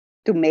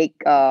make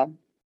a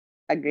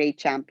great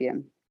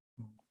champion.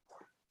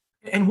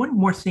 And one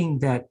more thing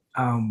that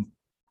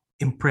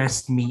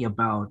impressed me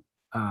about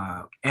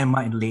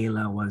Emma and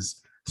Layla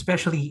was,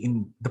 especially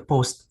in the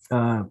post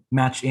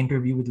match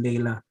interview with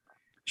Layla,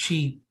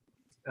 she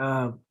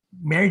uh,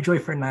 Mary Joy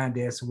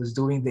Fernandez was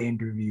doing the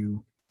interview.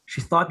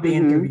 She thought the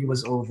Mm-hmm. interview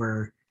was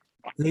over.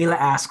 Layla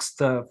asks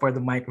for the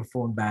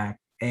microphone back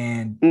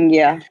and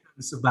Yeah.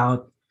 mentions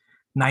about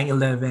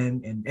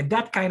 9/11, and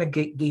that kind of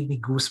gave me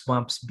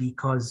goosebumps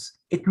because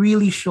it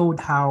really showed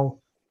how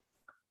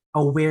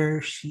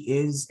aware she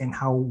is and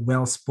how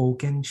well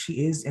spoken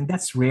she is, and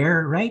that's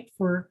rare, right?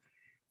 For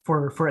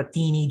a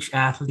teenage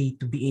athlete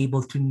to be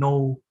able to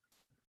know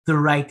the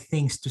right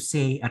things to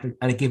say at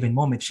a given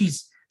moment.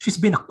 She's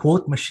been a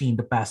quote machine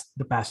the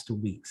past 2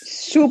 weeks.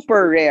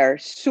 Super rare,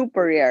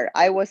 super rare.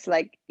 I was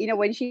like,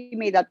 when she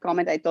made that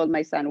comment, I told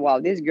my son, wow,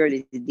 this girl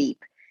is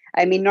deep.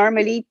 I mean,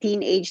 normally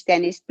teenage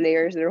tennis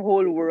players, their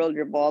whole world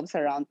revolves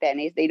around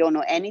tennis. They don't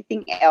know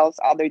anything else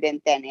other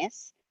than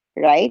tennis,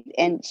 right?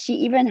 And she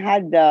even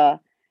had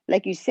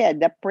like you said,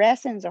 the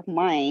presence of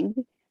mind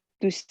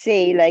to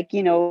say, like,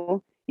 you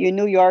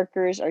New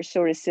Yorkers are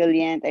so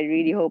resilient. I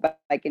really hope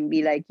I can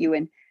be like you.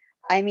 And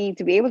I mean,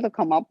 to be able to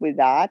come up with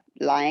that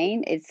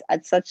line, it's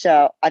at such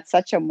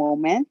a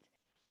moment.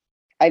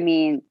 I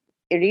mean,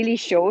 it really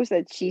shows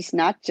that she's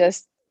not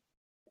just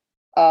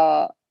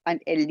uh, an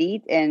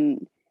elite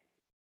and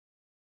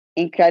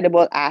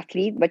incredible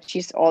athlete, but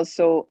she's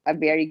also a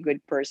very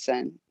good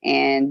person.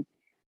 And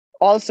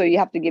also, you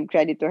have to give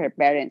credit to her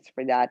parents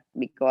for that,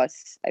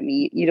 because I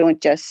mean, you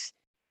don't just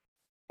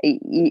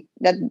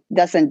that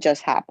doesn't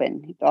just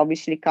happen. It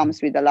obviously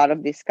comes with a lot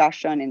of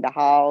discussion in the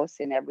house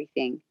and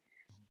everything.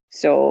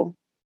 So,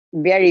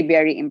 very,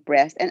 very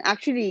impressed. And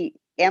actually,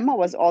 Emma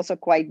was also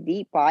quite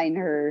deep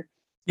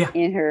Yeah.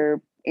 in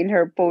her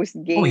post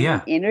Oh game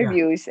yeah. Yeah.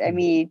 interviews. I Mhm.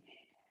 mean,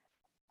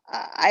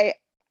 I,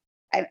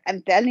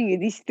 I'm telling you,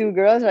 these two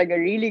girls are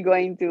really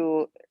going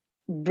to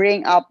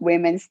bring up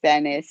women's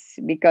tennis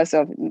because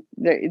of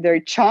their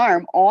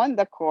charm on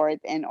the court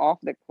and off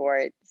the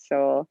court.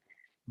 So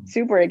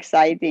super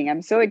exciting.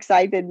 I'm so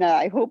excited now.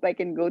 I hope I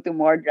can go to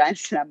more Grand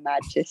Slam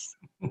matches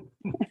to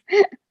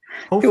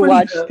Hopefully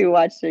watch the to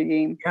watch the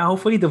game. yeah,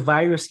 hopefully the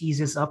virus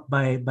eases up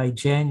by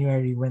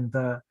January when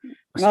the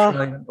Oh,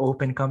 Australian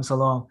Open comes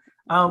along.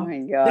 oh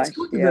my Let's gosh,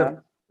 go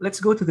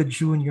to yeah. the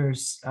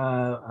juniors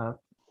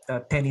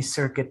tennis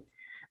circuit.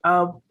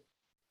 Uh,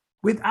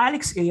 with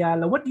Alex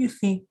Ayala, what do you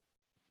think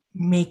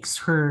makes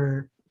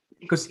her?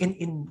 Because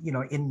in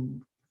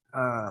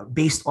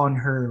based on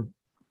her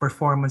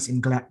performance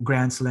in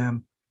Grand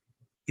Slam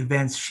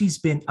events, she's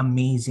been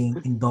amazing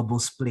in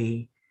doubles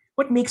play.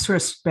 What makes her a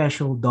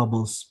special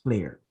doubles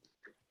player?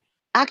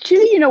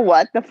 Actually, you know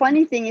what? The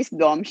funny thing is,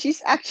 Dom,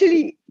 she's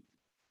actually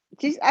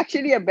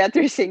a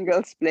better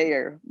singles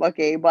player.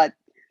 Okay, but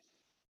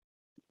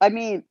I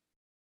mean,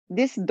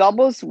 these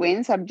doubles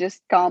wins have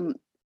just come.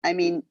 I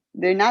mean,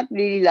 they're not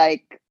really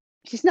like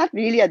she's not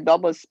really a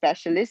doubles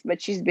specialist,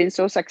 but she's been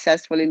so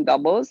successful in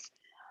doubles.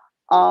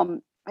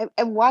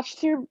 I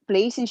watched her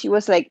play since she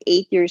was like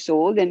 8 years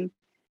old, and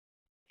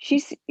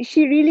she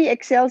really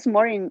excels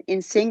more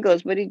in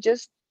singles. But it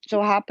just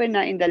so happened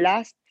that in the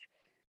last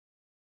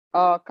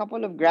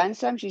couple of Grand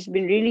Slams, she's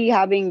been really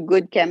having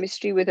good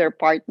chemistry with her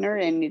partner,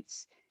 and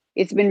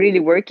it's been really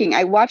working.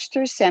 I watched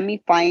her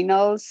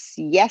semifinals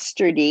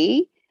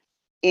yesterday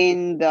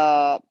in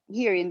the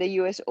here in the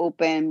US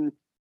Open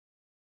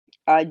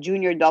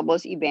junior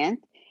doubles event.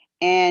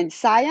 And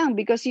sayang,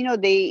 because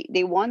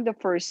they won the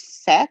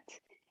first set,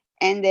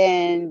 and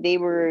then they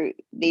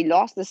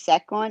lost the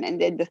second, and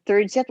then the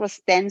third set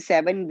was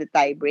 10-7 in the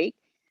tie break.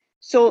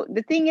 So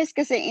the thing is,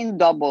 kasi in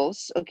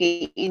doubles,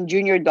 okay, in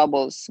junior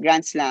doubles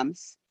Grand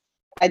Slams,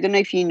 I don't know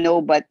if you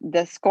know, but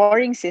the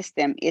scoring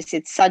system is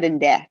it's sudden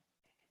death.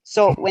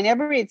 So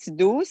whenever it's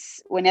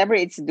deuce,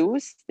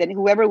 then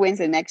whoever wins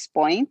the next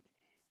point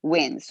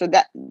wins. So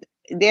that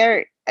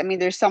I mean,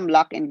 there's some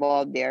luck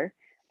involved there,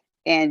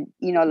 and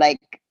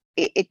like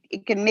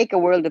it can make a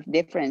world of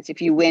difference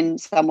if you win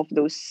some of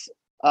those.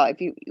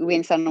 If you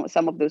win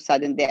some of those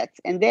sudden deaths,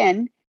 and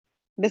then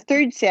the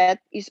third set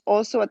is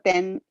also a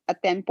 10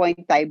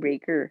 point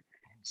tiebreaker.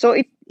 So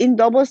in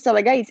doubles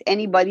talaga, it's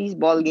anybody's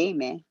ball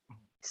game, eh.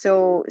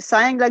 So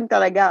sayang lang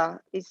talaga.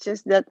 It's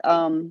just that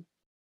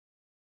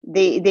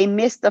they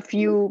missed a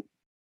few.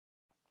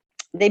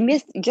 They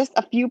missed just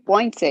a few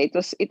points. Eh.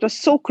 It was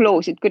so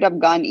close. It could have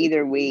gone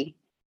either way.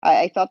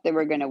 I thought they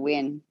were gonna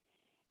win.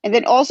 And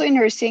then also in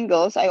her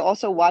singles, I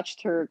also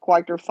watched her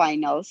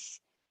quarterfinals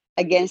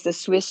against the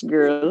Swiss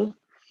girl.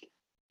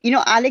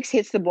 Alex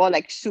hits the ball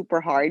like super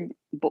hard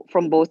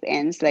from both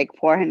ends, like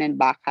forehand and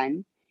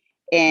backhand.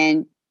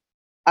 And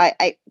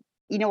I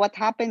what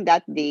happened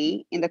that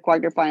day in the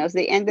quarterfinals?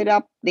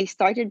 They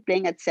started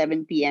playing at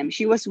 7 p.m.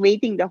 She was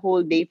waiting the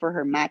whole day for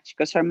her match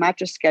because her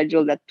match was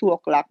scheduled at 2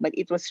 o'clock, but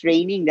it was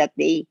raining that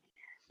day.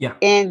 Yeah.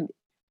 And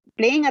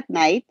playing at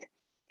night,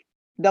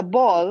 the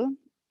ball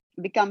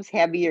becomes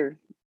heavier.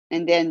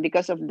 And then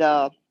because of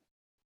the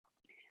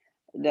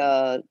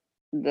the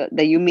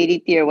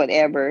humidity or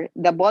whatever,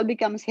 the ball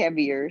becomes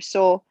heavier.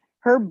 So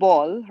her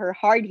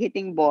hard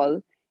hitting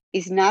ball,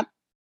 is not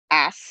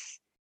as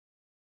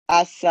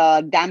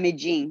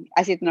damaging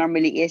as it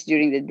normally is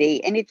during the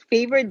day, and it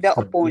favored the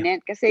Understood. Yeah.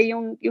 opponent kasi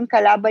yung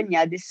kalaban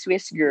niya, this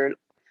Swiss girl,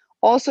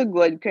 also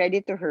good,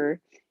 credit to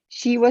her.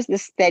 She was the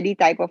steady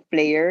type of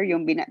player,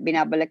 yung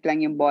binabalak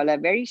lang yung bola,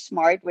 very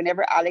smart.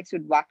 Whenever Alex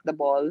would whack the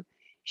ball,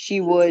 she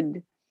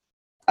would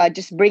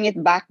just bring it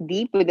back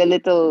deep with a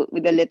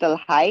little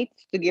height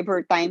to give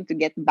her time to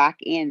get back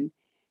in.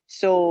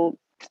 So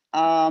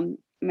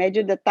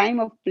medyo the time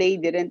of play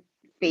didn't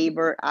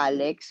favor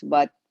Alex,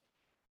 but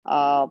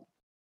uh,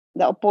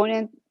 the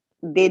opponent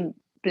did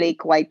play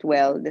quite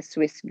well, the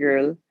Swiss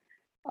girl.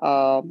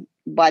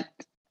 But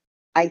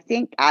I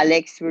think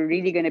Alex, we're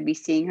really gonna be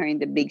seeing her in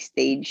the big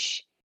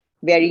stage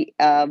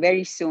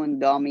very soon,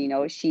 Dom. You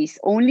know, she's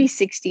only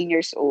 16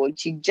 years old.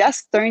 She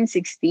just turned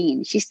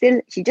 16. She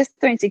just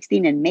turned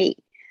 16 in May.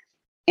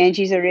 And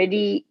she's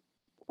already,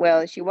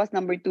 well, she was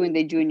number two in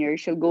the junior.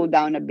 She'll go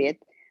down a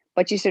bit,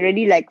 but she's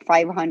already like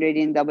 500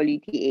 in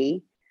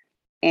WTA.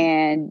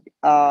 And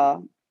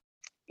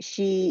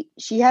she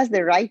has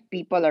the right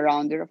people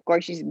around her. Of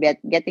course,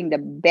 getting the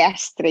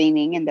best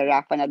training in the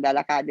Rafa Nadal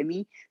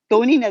Academy.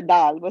 Tony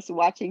Nadal was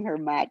watching her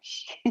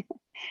match.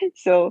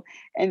 So,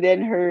 and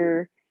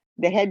then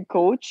the head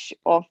coach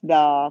of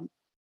the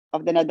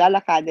Nadal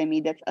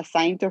Academy that's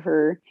assigned to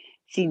her,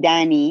 si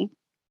Danny,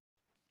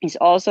 is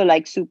also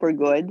like super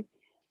good.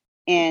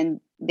 And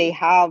they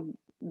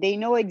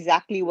know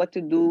exactly what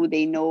to do.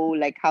 They know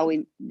like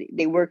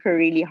they work her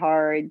really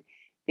hard.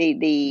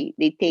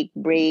 They take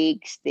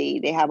breaks.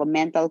 They have a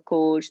mental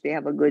coach. They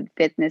have a good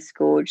fitness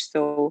coach.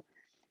 So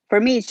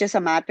for me, it's just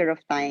a matter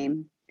of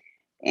time.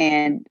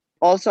 And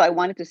also, I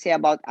wanted to say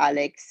about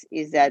Alex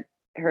is that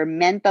her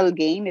mental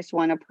game is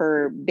one of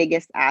her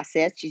biggest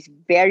assets. She's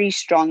very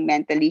strong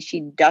mentally. She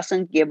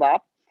doesn't give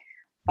up.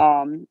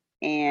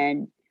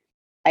 And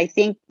I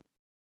think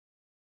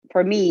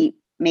for me,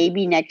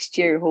 maybe next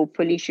year,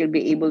 hopefully, she'll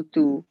be able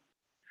to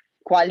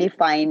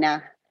qualify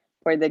na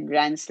for the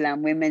Grand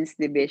Slam women's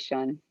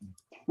division.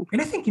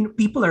 And I think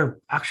people are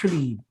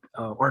actually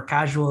or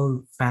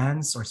casual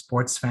fans or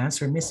sports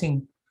fans are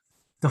missing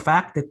the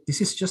fact that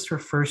this is just her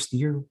first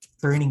year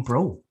turning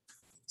pro.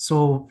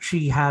 So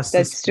she has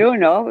this. That's true,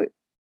 no?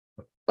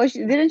 Well,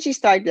 didn't she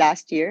start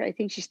last year? I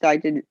think she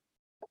started.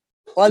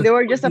 Well, So there this were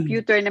would just a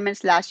few be,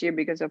 tournaments last year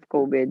because of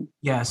COVID.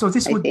 yeah. So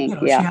this I would, think,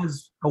 she yeah.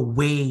 has a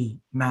way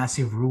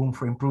massive room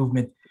for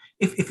improvement.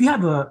 If you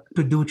have a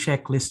to do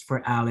checklist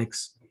for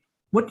Alex,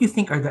 what do you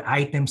think are the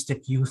items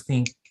that you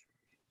think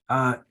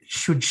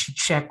should she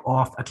check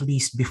off at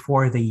least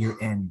before the year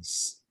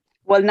ends?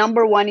 Well,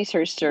 number one is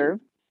her serve.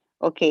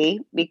 Okay,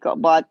 because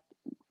but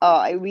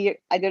I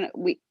don't know,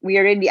 we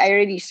already I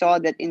already saw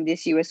that in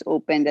this US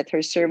Open that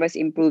her serve has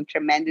improved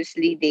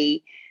tremendously.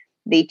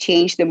 They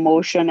changed the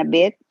motion a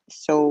bit,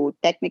 so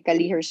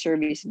technically her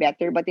serve is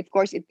better. But of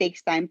course, it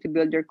takes time to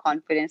build your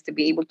confidence to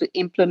be able to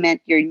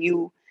implement your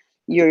new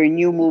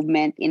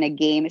movement in a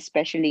game,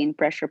 especially in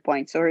pressure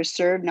points. So her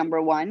serve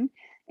number one,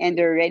 and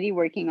they're already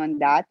working on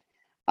that.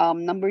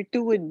 Number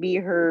two would be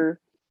her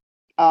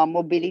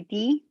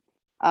mobility.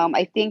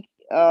 I think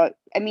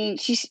I mean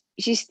she's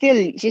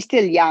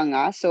still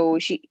young, so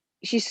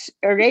she's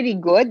already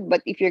good.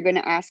 But if you're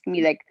gonna ask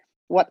me like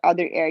what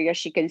other areas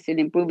she can still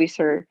improve is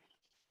her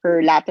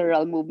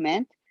lateral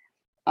movement.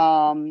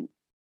 Um,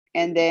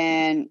 and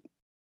then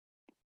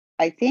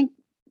I think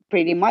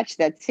pretty much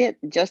that's it.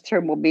 Just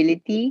her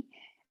mobility,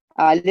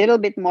 a little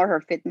bit more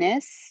her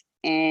fitness,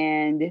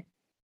 and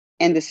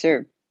the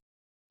serve.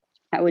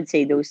 I would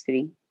say those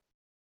three.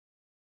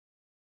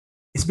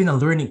 It's been a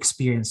learning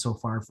experience so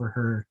far for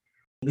her.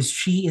 Is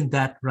she in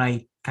that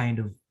right kind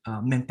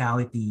of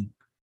mentality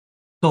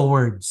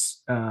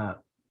towards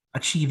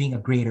achieving a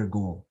greater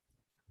goal?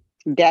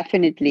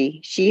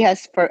 Definitely.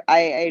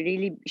 I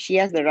really she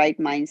has the right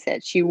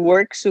mindset. She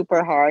works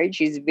super hard.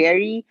 She's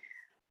very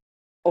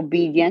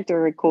obedient to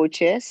her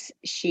coaches.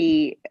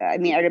 I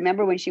mean, I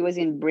remember when she was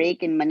in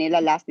break in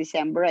Manila last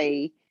December,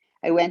 I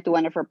went to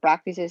one of her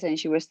practices and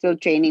she was still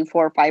training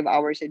 4 or 5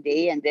 hours a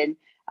day. And then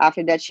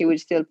after that, she would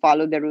still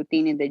follow the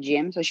routine in the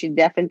gym. So she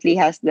definitely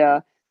has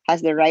the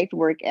right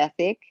work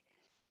ethic.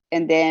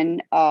 And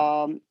then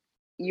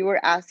you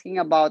were asking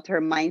about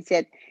her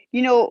mindset.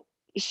 You know,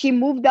 she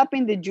moved up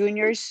in the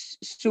juniors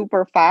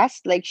super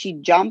fast. Like she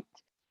jumped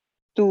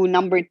to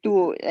number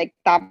two, like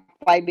top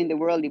five in the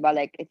world, diba?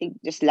 Like I think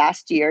just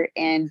last year.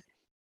 And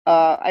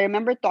I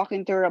remember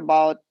talking to her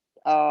about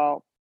uh,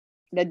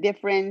 the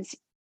difference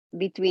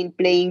between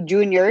playing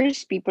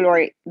juniors, people who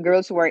are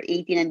girls who are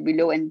 18 and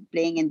below, and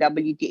playing in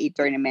WTA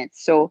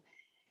tournaments. So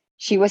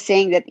she was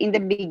saying that in the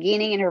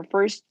beginning, in her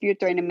first few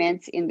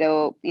tournaments in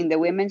the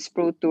women's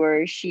pro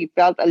tour, she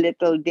felt a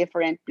little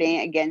different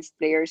playing against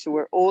players who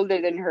were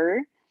older than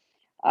her,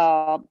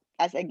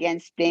 as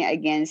against playing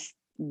against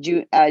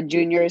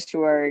juniors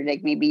who are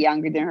like maybe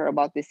younger than her,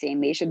 about the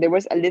same age. So there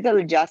was a little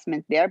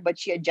adjustment there, but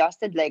she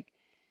adjusted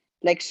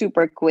like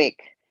super quick.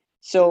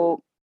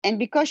 So, and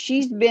because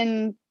she's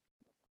been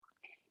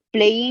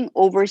playing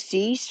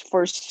overseas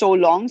for so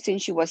long,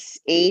 since she was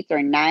 8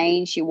 or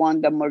 9, she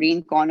won the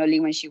Maureen Connolly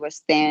when she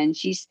was 10.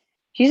 She's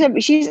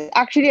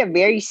actually a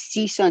very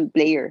seasoned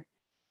player,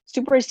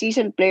 super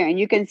seasoned player, and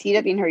you can see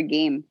that in her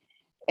game.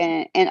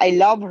 And I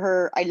love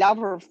her. I love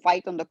her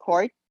fight on the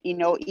court. You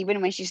know,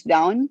 even when she's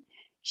down,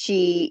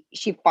 she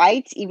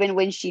fights. Even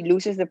when she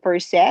loses the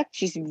first set,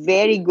 she's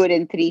very good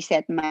in 3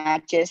 set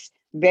matches.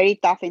 Very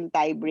tough in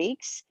tie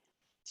breaks.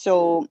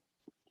 So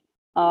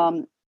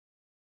um,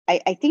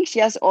 I think she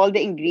has all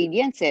the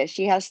ingredients.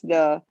 She has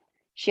the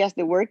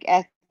work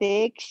ethic.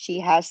 ethics. She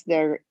has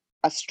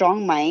a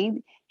strong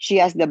mind. She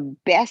has the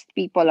best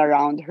people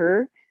around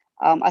her.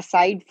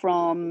 Aside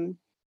from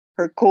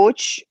her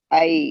coach,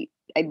 I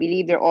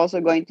believe they're also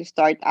going to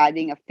start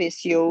adding a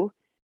physio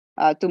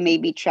to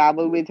maybe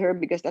travel with her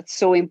because that's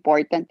so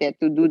important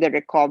to do the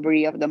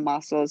recovery of the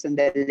muscles and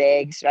the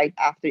legs right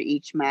after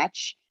each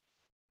match.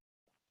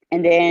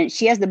 And then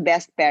she has the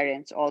best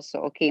parents also.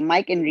 Okay,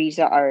 Mike and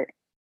Riza are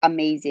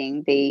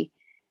amazing.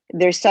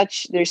 They're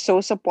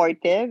so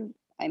supportive.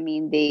 I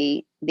mean,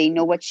 they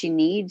know what she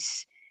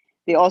needs.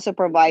 They also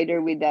provide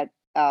her with that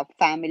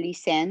family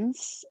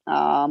sense.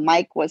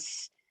 Mike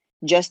was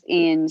just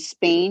in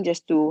Spain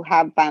just to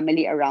have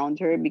family around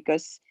her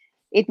because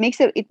it makes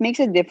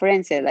a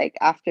difference. Like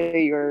after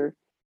you're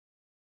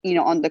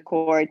on the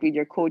court with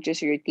your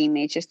coaches or your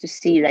teammates, just to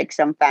see like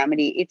some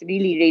family, it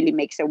really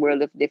makes a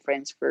world of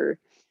difference for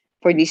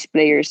these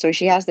players. So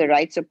she has the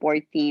right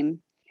support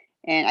team,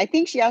 and I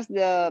think she has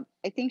the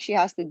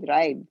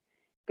drive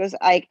because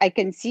I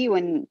can see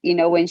when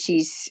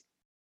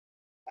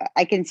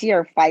I can see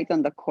her fight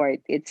on the court.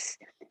 It's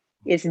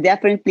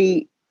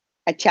definitely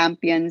a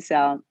champion's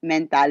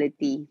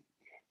mentality.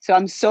 So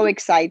I'm so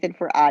excited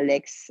for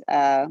Alex.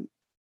 I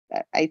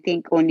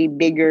think only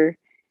bigger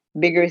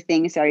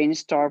things are in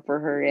store for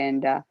her,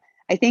 and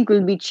I think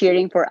we'll be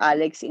cheering for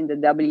Alex in the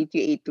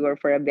WTA tour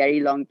for a very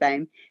long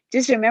time.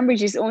 Just remember,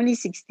 she's only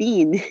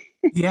 16.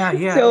 Yeah,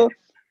 yeah. So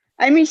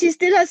I mean, she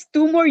still has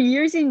 2 more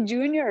years in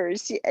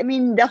juniors. I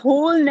mean, the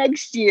whole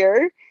next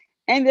year,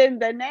 and then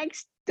the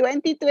next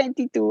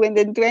 2022, and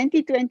then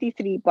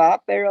 2023 pa.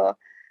 Pero,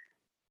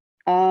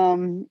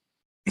 um,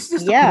 It's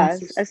just the yes,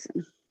 closest.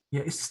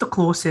 Yeah, it's just the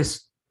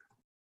closest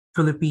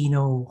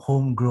Filipino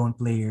homegrown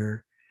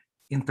player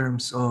in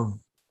terms of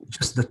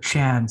just the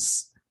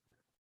chance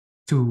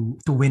to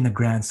win a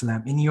Grand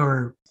Slam in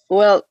your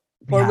well,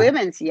 for yeah.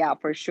 women's, yeah,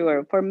 for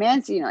sure. For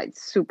men's,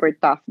 it's super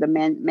tough. The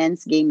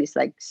men's game is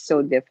like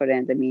so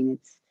different. I mean,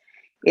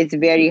 it's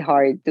very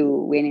hard to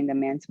win in the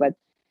men's, but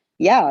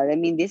yeah, I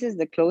mean, this is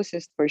the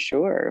closest for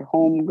sure.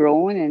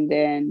 Homegrown, and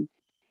then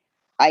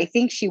I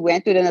think she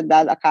went to the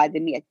Nadal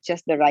Academy at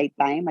just the right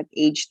time at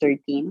age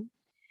 13.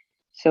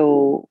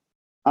 So,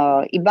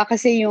 iba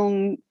kasi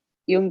yung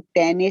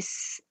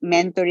tennis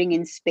mentoring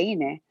in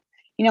Spain eh.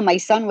 My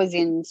son was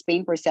in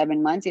Spain for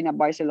 7 months in a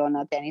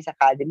Barcelona tennis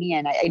academy,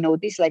 and I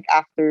noticed like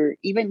after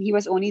even he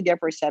was only there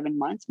for 7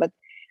 months, but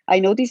I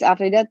noticed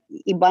after that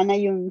iba na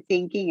yung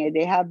thinking eh.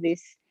 They have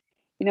this,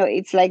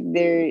 it's like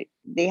they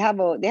have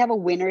a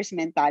winner's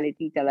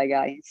mentality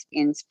talaga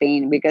in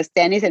Spain because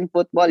tennis and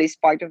football is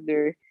part of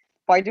their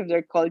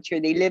culture.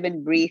 They live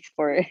and breathe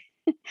for Yeah.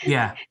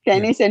 Yeah.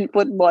 tennis and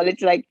football.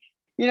 It's like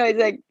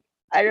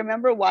I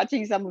remember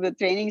watching some of the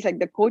trainings,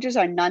 like the coaches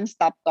are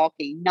nonstop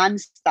talking,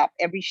 nonstop.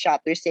 Every shot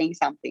they're saying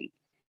something.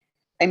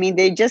 I mean,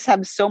 they just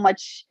have so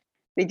much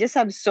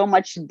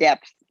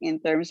depth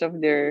in terms of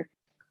their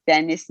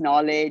tennis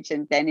knowledge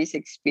and tennis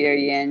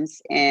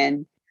experience.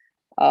 And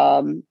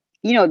um,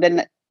 in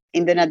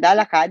the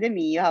Nadal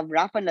Academy, you have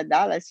Rafa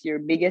Nadal as your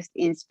biggest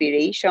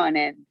inspiration.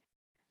 And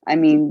I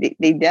mean,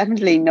 they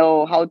definitely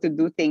know how to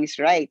do things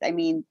right. I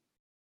mean,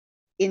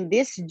 in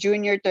this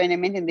junior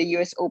tournament in the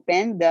US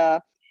Open,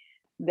 the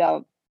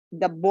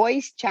the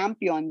boys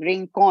champion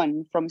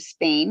Rincon from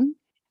Spain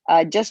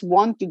just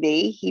won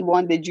today. He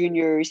won the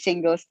junior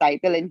singles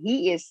title, and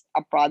he is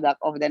a product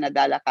of the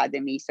Nadal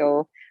Academy.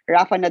 So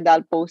Rafa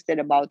Nadal posted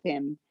about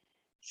him.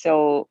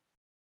 So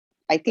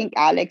I think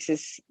Alex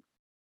is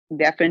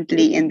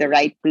definitely in the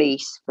right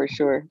place for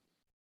sure.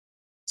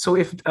 So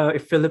if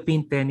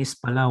Philippine tennis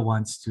pala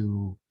wants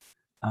to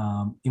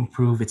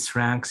improve its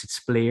ranks, its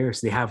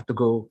players, they have to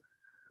go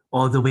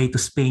all the way to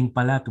Spain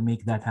pala to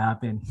make that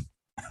happen.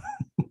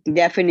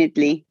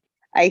 Definitely.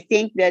 I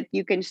think that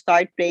you can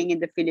start playing in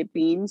the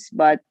Philippines,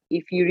 but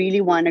if you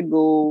really want to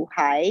go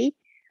high,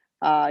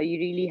 you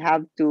really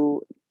have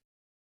to,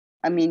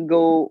 I mean,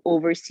 go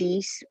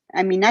overseas.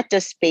 I mean, not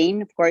just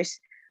Spain, of course.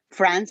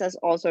 France has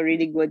also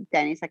really good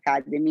tennis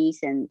academies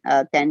and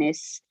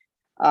tennis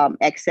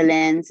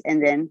excellence.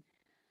 And then,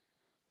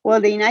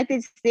 well, the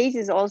United States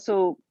is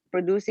also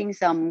producing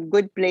some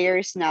good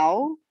players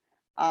now.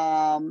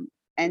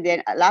 And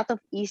then a lot of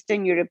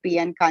Eastern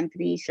European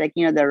countries, like,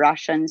 the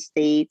Russian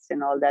states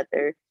and all that.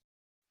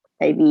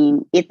 I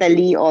mean,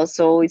 Italy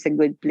also is a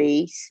good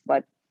place.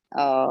 But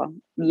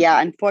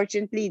yeah,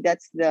 unfortunately,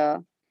 that's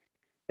the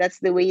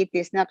way it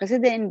is now. Because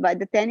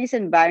the tennis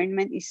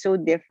environment is so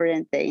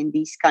different in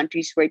these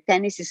countries where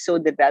tennis is so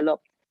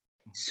developed,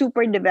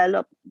 super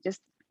developed.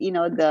 Just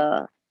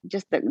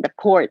the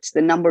courts,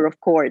 the number of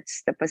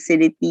courts, the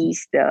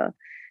facilities, the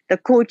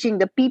coaching,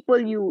 the people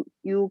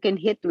you can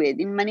hit with.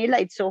 In Manila,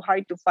 it's so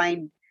hard to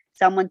find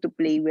someone to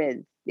play with,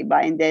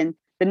 diba? And then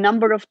the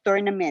number of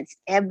tournaments.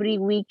 Every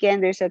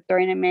weekend there's a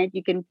tournament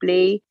you can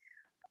play.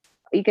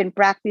 You can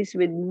practice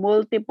with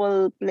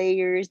multiple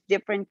players,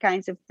 different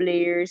kinds of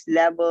players,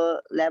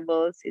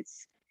 levels.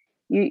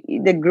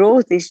 The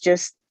growth is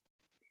just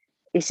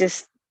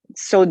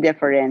so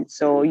different.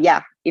 So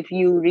yeah, if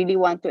you really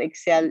want to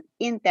excel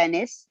in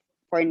tennis,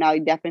 for now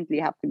you definitely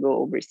have to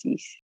go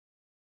overseas.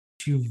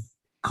 You've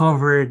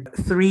covered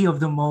three of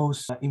the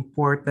most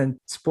important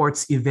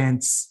sports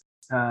events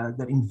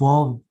that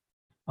involve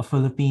a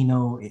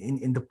Filipino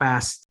in the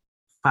past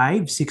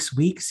 5, 6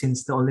 weeks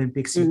since the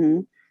Olympics.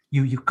 Mm-hmm.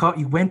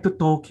 You went to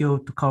Tokyo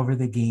to cover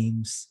the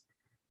games,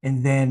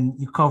 and then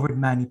you covered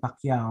Manny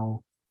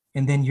Pacquiao,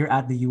 and then you're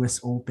at the U.S.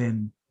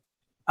 Open.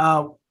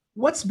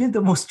 What's been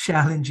the most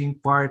challenging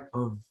part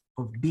of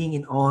being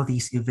in all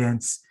these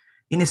events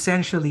in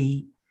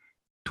essentially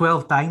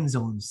 12 time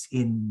zones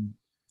in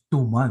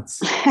 2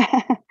 months?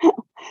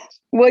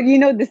 Well,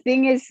 the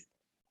thing is,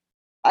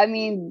 I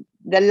mean,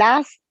 the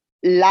last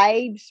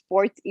live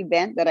sports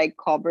event that I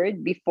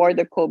covered before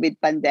the COVID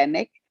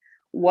pandemic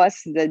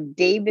was the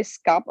Davis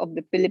Cup of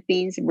the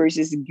Philippines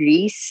versus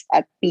Greece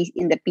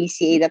in the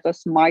PCA. That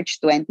was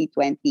March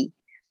 2020.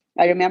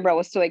 I remember I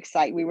was so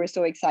excited. We were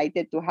so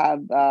excited to have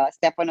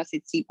Stefanos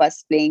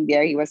Tsitsipas playing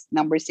there. He was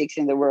number 6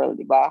 in the world,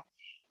 diba?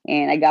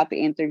 And I got to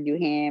interview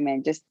him,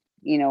 and just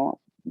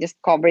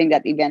covering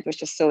that event was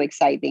just so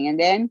exciting. And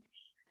then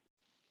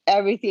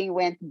everything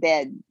went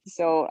dead.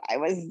 So I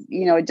was,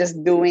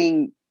 just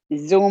doing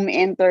Zoom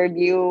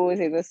interviews.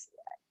 It was,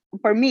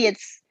 for me,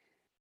 it's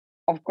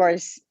of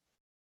course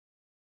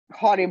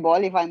horrible,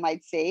 if I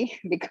might say,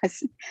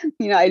 because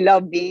I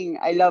love being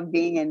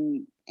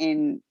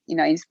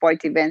in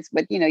sports events,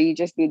 but you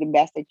just do the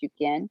best that you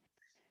can.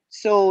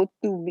 So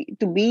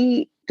to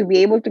be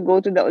able to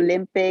go to the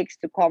Olympics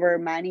to cover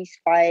Manny's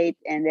fight,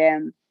 and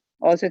then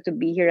also to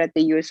be here at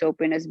the US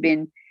Open has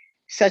been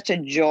such a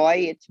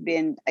joy.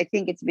 I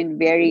think it's been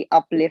very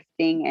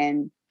uplifting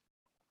and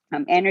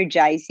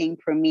energizing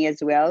for me as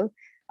well.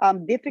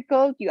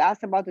 Difficult, you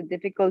asked about the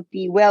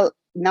difficulty. Well,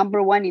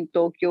 number one in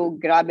Tokyo,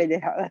 grabe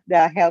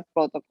the health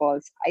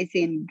protocols. I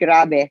think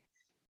grabe.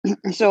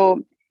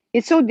 So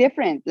it's so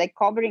different. Like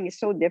covering is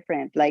so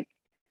different. Like,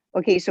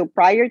 okay, so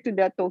prior to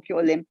the Tokyo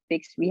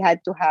Olympics, we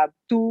had to have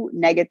two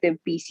negative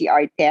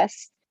PCR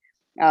tests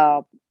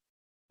uh,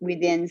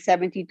 within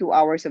 72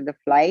 hours of the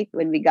flight.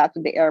 When we got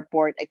to the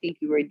airport, I think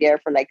we were there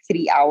for like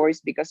 3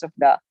 hours because of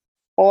the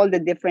all the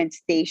different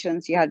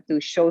stations. You had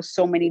to show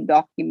so many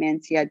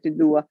documents. You had to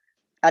do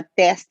a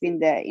test in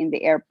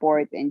the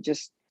airport, and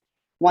just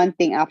one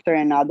thing after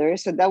another.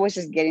 So that was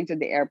just getting to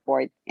the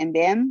airport. And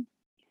then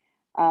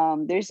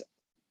there's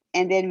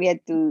and then we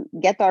had to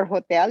get our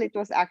hotel. It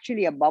was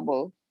actually a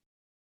bubble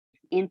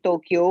in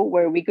Tokyo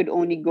where we could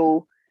only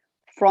go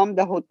from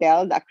the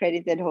hotel, the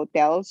accredited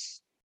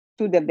hotels,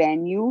 to the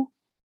venue,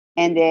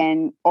 and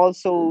then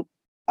also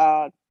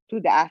uh, to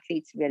the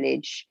athletes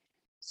village.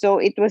 So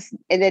it was,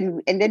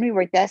 and then we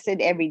were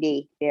tested every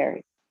day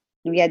there.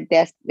 We had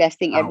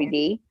testing every Wow.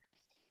 day.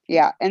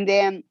 Yeah, and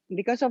then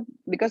because of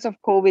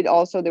COVID,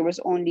 also there was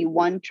only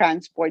one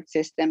transport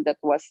system that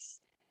was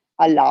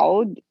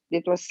allowed.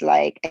 It was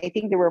like, I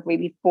think there were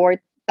maybe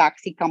four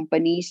taxi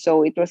companies,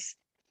 so it was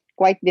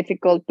quite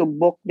difficult to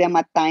book them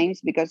at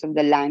times because of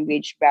the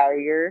language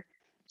barrier.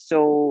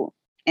 So,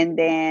 and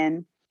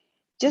then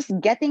just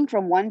getting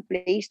from one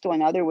place to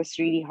another was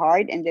really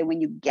hard. And then when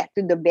you get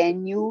to the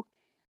venue,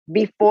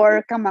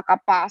 before ka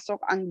makapasok,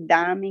 ang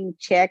daming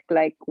check,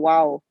 like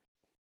wow.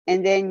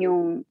 And then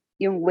yung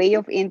way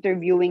of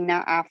interviewing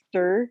na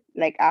after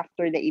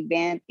the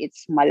event,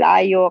 it's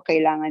malayo,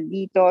 kailangan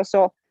dito.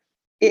 So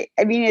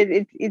I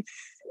mean,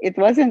 it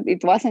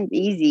wasn't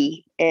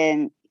easy.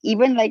 And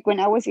even like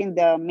when I was in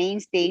the main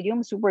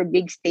stadium, super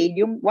big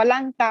stadium,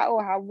 walang tao,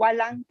 ha,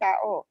 walang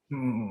tao.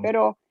 Mm.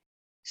 Pero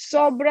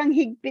sobrang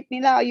higpit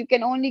nila. You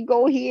can only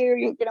go here.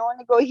 You can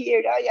only go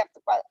here. You have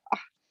to.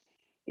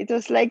 It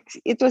was like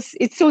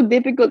it's so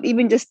difficult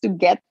even just to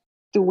get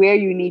to where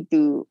you need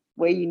to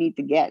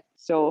get.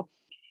 So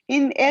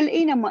in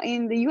LA naman,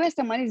 in the US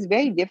naman is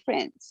very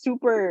different.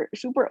 Super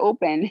super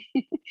open.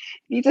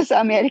 Dito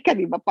sa Amerika,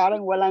 'di ba?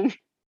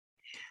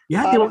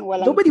 Yeah, Parang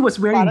walang nobody was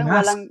wearing parang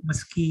masks walang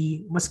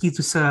maski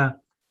to sa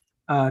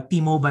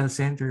T-Mobile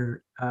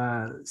Center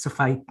sa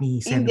fight ni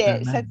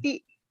Senator hindi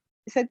Manny.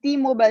 sa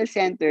T-Mobile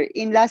Center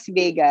in Las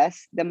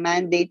Vegas, the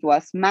mandate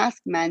was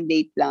mask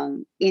mandate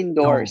lang Oh,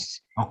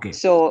 indoors. okay.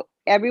 So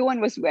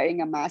everyone was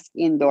wearing a mask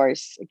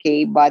indoors,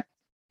 okay? But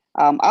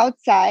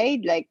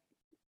outside, like,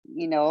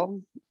 you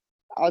know,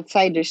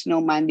 outside there's no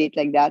mandate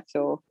like that.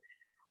 So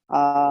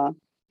uh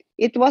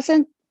it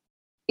wasn't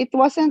it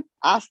wasn't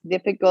as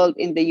difficult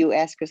in the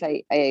US because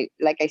I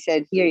like I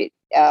said here,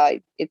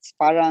 it's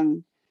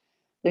parang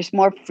there's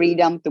more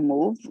freedom to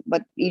move,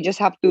 but you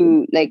just have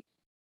to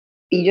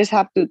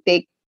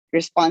take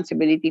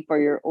responsibility for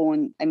your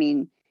own. I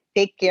mean,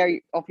 take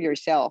care of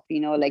yourself.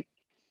 Like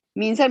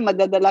minsan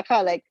madadala ka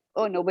like,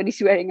 oh,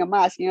 nobody's wearing a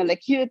mask. Like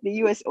here at the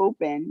U.S.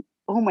 Open.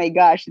 Oh my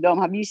gosh, Dom,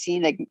 have you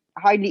seen like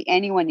hardly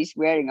anyone is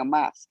wearing a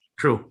mask,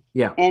 True.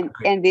 Yeah. and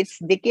Okay. and it's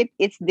dikit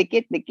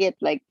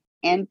like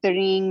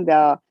entering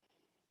the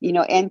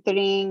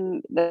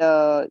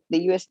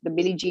US, the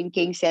Billie Jean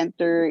King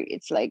Center.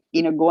 It's like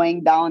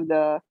going down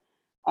the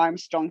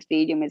Armstrong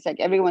Stadium. It's like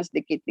everyone's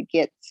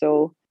dikit.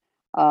 So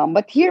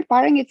but here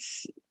parang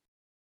it's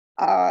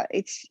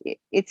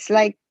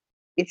like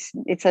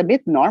it's a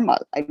bit normal.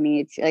 I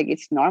mean, it's like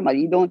it's normal.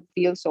 You don't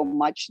feel so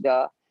much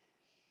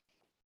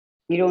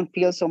you don't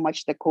feel so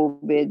much the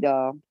COVID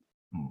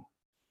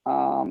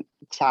Mm.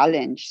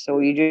 challenge. So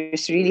you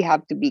just really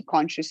have to be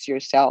conscious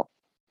yourself.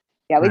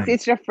 Yeah,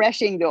 it's Right.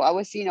 refreshing though. I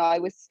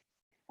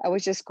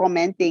was just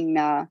commenting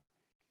na,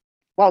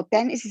 wow,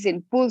 tennis is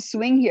in full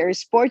swing here.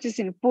 Sports is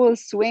in full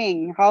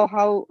swing.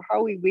 How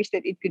we wish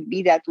that it could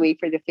be that way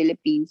for the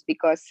Philippines,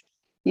 because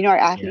our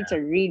athletes Yeah.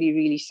 are really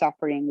really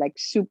suffering, like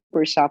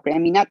super suffering. I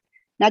mean,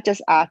 not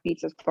just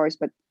athletes, of course,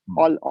 but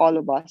Mm. all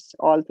of us,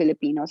 all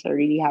Filipinos are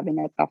really having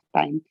a tough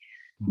time.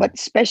 Mm. But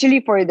especially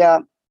for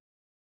the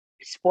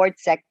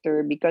sports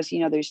sector, because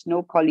there's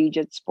no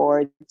collegiate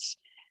sports.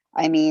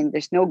 I mean,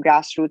 there's no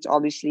grassroots,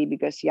 obviously,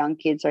 because young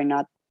kids are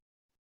not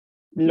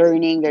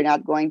learning, they're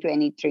not going to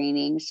any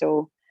training.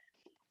 So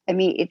I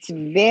mean, it's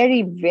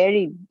very,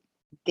 very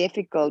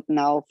difficult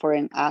now for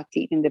an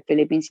athlete in the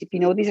Philippines. If you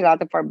notice, a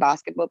lot of our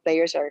basketball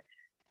players are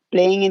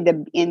playing in the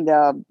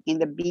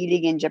B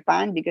League in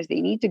Japan because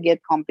they need to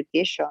get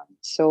competition.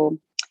 So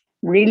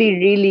really,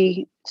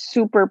 really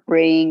super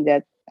praying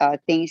that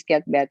things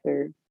get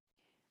better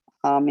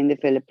in the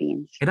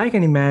Philippines. And I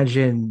can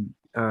imagine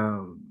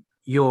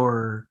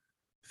you're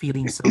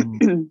feeling some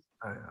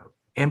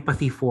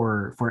empathy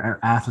for our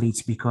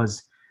athletes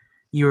because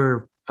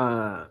your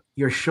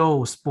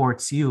show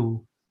Sports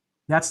You,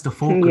 that's the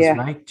focus, Yeah.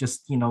 right?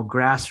 Just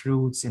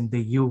grassroots and the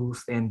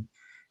youth and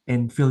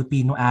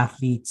Filipino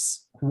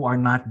athletes who are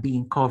not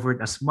being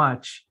covered as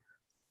much.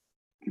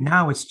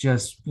 Now it's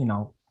just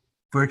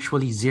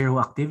virtually zero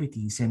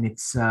activities, and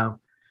it's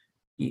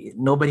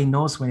nobody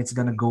knows when it's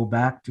gonna go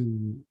back to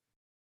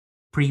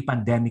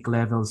pre-pandemic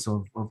levels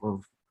of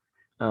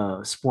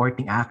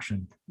sporting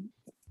action.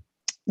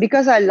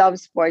 Because I love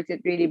sports,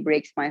 it really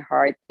breaks my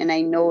heart. And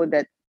I know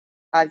that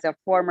as a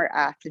former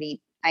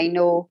athlete, I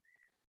know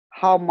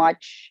how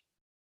much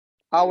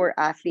our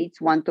athletes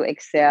want to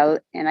excel,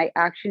 and I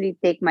actually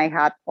take my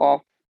hat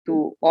off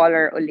to all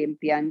our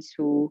Olympians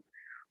who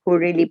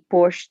really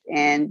pushed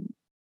and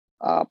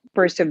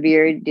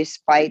persevered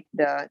despite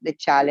the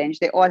challenge.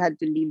 They all had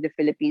to leave the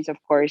Philippines, of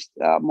course.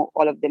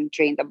 All of them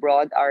trained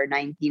abroad. Our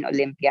 19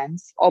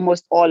 Olympians,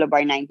 almost all of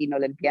our 19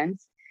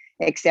 Olympians,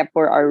 except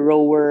for our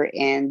rower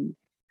and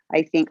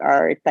I think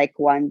our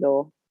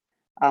taekwondo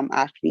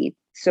athlete.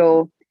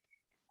 So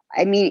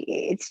I mean,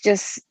 it's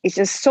just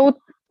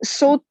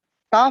so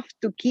tough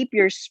to keep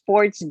your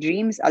sports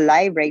dreams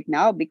alive right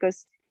now,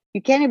 because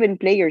you can't even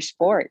play your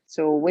sport.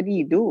 So what do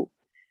you do?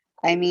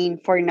 I mean,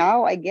 for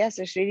now, I guess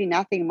there's really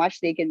nothing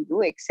much they can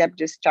do except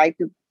just try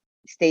to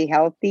stay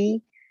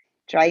healthy,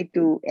 try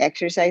to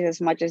exercise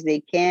as much as they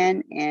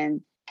can.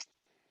 And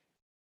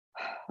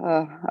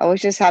I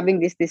was just having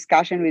this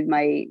discussion with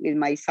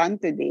my son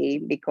today,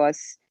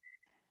 because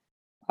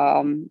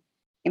um,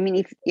 I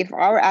mean, if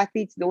our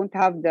athletes don't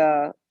have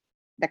the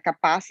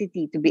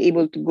capacity to be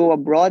able to go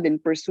abroad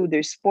and pursue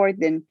their sport,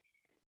 then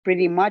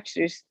pretty much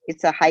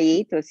it's a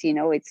hiatus.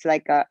 It's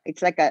like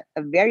a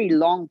very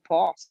long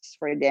pause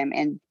for them.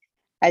 And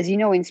as you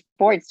know, in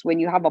sports, when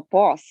you have a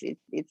pause,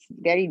 it's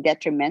very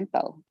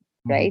detrimental,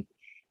 Mhm. right?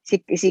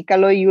 Si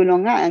Kaloy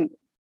Yulo nga,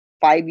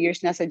 5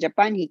 years na sa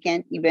Japan, he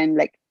can't even,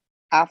 like,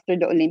 after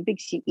the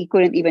Olympics, he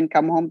couldn't even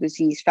come home to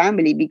see his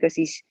family because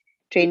he's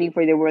training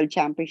for the World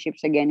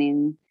Championships again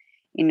in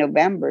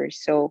November.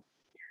 So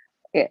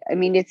I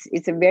mean,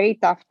 it's a very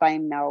tough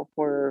time now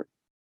for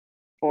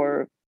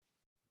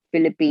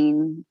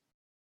Philippine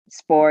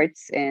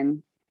sports.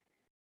 And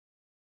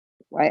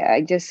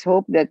I just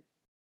hope that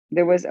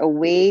there was a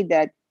way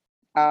that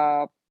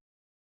uh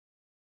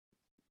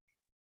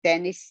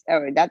tennis,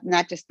 or that,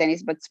 not just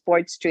tennis but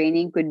sports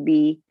training, could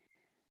be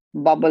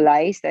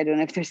bubbleized. I don't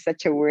know if there's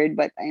such a word,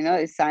 but I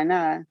know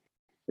sana,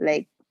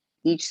 like,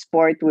 each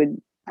sport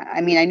would,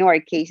 I mean, I know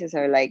our cases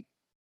are like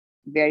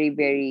very,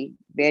 very,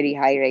 very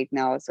high right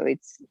now, so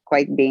it's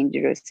quite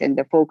dangerous, and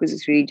the focus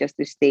is really just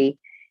to stay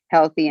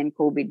healthy and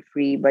COVID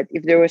free. But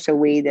if there was a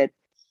way that,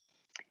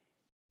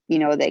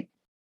 like,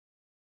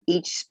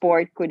 each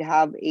sport could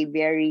have a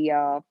very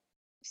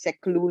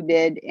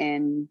secluded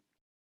and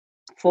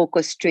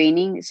focused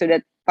training, so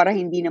that para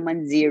hindi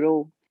naman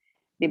zero,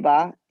 'di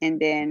ba? And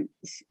then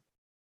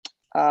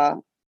uh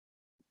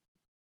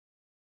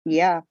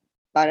yeah,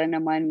 para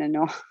naman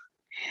ano.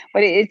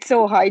 But it's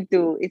so hard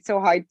to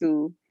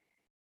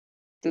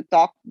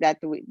talk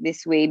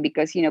this way,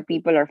 because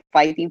people are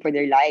fighting for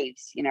their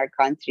lives in our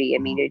country. I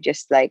mean, they're Mhm.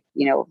 just like,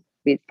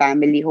 with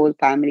whole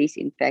families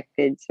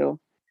infected. So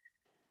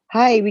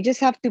hi, we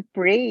just have to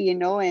pray,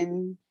 and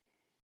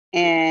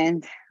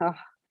Hope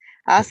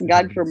ask for the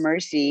God for best.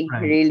 mercy.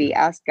 Right, Really,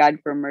 right. ask God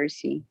for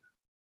mercy.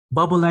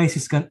 Bubble ice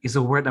is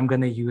a word I'm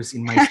gonna use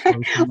in my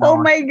stories from now Oh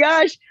on. my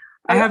gosh.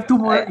 I I, have two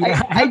I more. I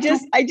Yeah, I I have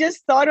just two. I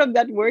just thought of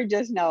that word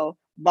just now.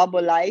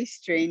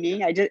 Bubbleize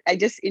training. I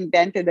just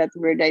invented that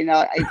word right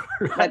now.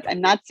 But Right.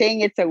 I'm not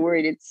saying it's a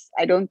word.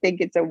 I don't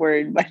think it's a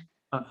word, but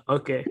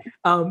Okay.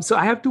 So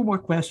I have two more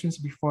questions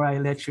before I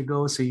let you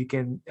go, so you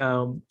can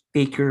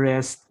take your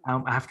rest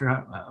after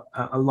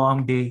a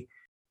long day.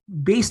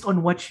 Based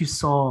on what you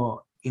saw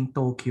in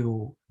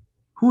Tokyo,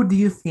 who do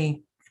you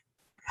think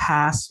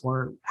has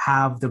or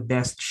have the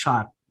best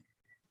shot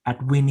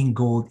at winning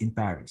gold in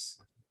Paris?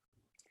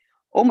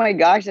 Oh my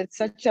gosh, it's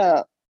such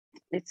a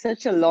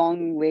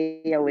long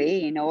way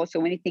away.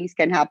 So many things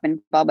can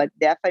happen pa, but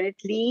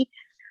definitely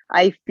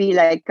I feel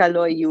like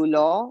Kaloy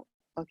Yulo.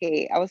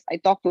 Okay, I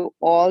talked to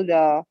all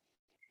the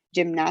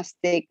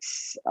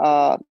gymnastics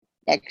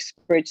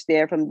experts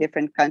there from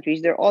different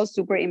countries. They're all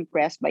super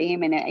impressed by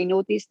him, and I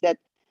noticed that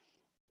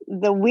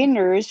the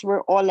winners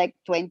were all like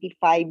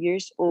 25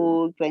 years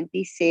old,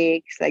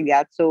 26, like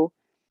that. So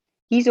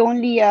he's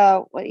only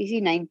what is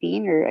he,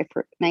 19 or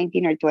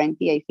 19 or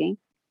 20, I think.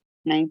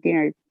 19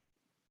 or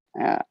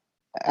uh,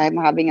 I'm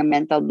having a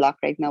mental block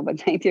right now,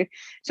 but 19.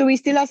 So he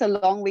still has a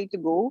long way to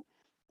go.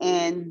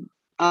 And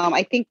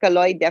I think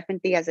Kaloy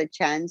definitely has a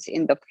chance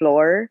in the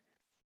floor.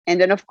 And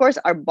then, of course,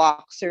 our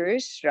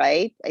boxers,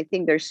 right? I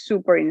think they're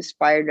super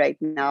inspired right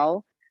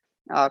now.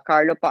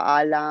 Carlo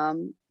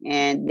Paalam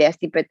and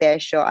Desti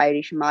Petesio,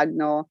 Irish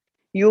Magno,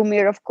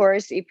 Yumir, of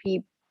course, if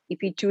he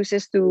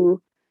chooses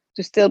to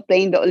still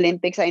play in the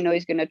Olympics, I know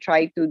he's gonna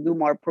try to do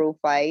more pro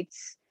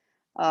fights.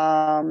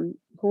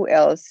 Who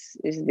else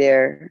is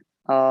there?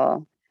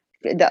 For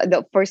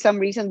some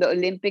reason, the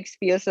Olympics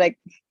feels like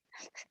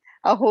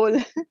a whole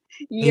Eh,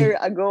 year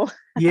ago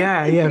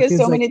yeah, because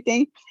feels so like many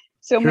things,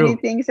 so many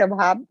true. things have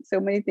happened. So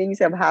many things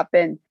have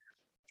happened.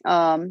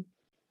 Um,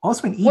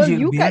 Also in well,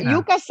 EJ Obiena.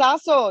 Yuka Oh,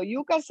 Sasso,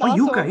 Yuka,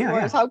 of yeah,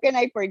 course. yeah. How can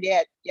I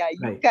forget? Yeah,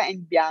 Right. Yuka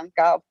and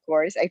Bianca, of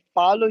course. I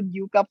followed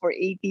Yuka for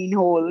 18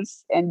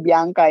 holes and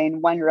Bianca in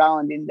one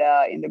round in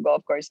the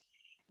golf course.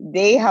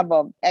 They have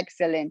an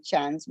excellent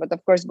chance, but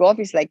of course,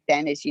 golf is like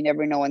tennis. You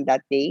never know on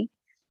that day.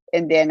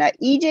 And then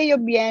EJ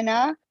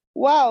Obiena,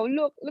 wow,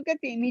 look at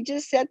him. He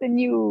just set a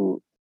new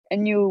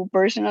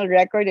personal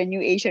record, a new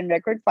Asian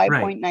record,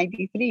 Right.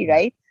 5.93, Yeah.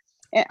 right?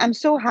 And I'm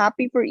so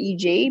happy for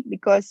EJ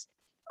because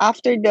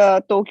after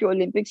the Tokyo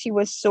Olympics, he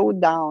was so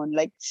down,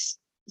 like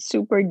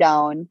super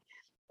down,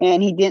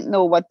 and he didn't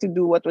know what to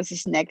do, what was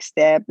his next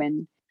step.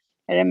 And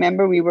I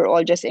remember we were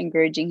all just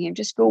encouraging him,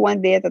 just go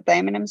one day at a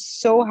time. And I'm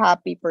so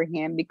happy for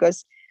him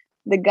because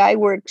the guy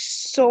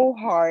works so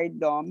hard,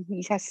 Dom.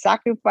 He has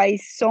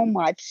sacrificed so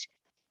much.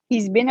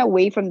 He's been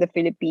away from the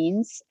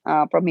Philippines,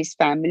 from his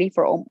family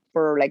for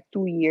like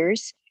 2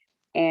 years,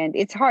 and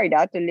it's hard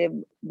to live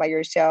by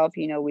yourself,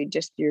 with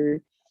just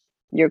your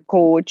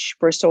coach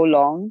for so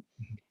long.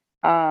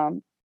 Um,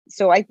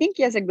 so I think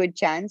he has a good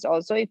chance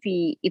also if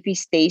he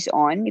stays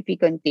on, if he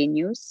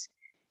continues.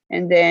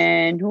 And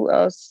then who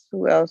else?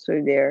 Who else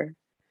were there?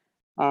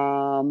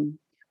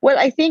 Well,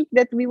 I think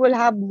that we will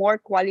have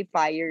more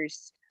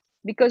qualifiers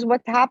because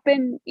what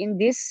happened in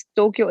this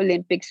Tokyo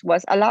Olympics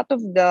was a lot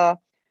of the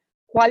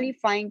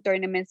qualifying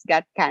tournaments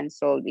got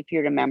canceled, if you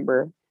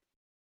remember.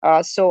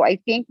 So I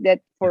think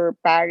that Yeah. for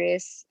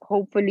Paris,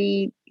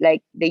 hopefully,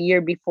 like the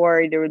year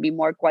before, there will be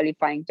more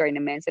qualifying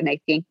tournaments, and I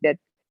think that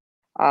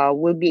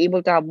we'll be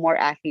able to have more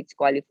athletes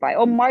qualify.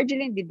 Oh,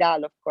 Marjeline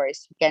Vidal, of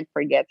course, you can't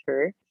forget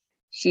her.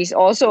 She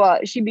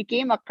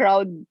became a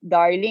crowd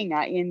darling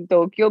in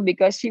Tokyo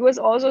because she was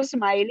also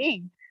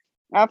smiling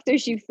after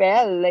she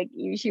fell. Like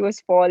she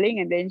was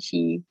falling, and then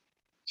she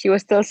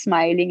was still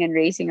smiling and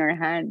raising her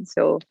hand.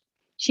 So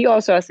she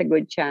also has a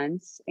good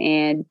chance.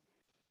 And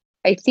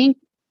I think,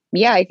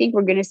 yeah, I think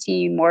we're gonna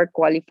see more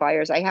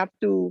qualifiers. I have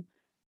to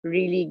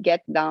really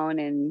get down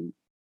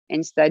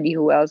and study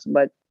who else,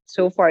 but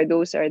so far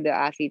those are the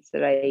athletes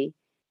that I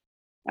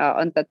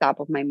on the top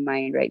of my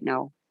mind right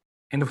now.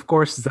 And of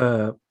course,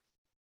 the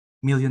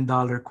 $1 million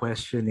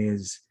question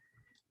is,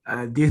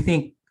 do you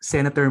think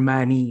Senator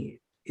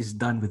Manny is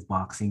done with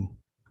boxing?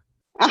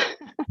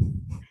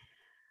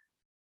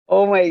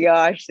 Oh my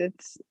gosh,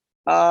 that's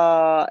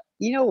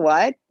you know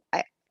what?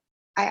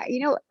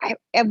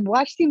 I've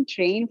watched him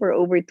train for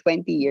over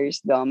 20 years,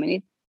 Dom,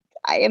 and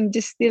I am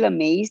just still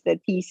amazed that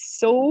he's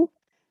so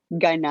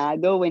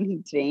ganado when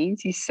he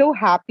trains. He's so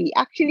happy.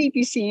 Actually, if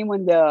you see him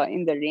on the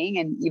in the ring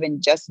and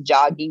even just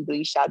jogging,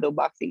 doing shadow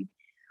boxing,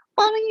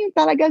 parang yung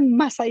talagang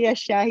masaya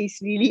siya. He's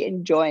really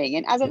enjoying.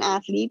 And as an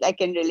athlete, I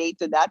can relate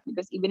to that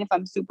because even if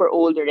I'm super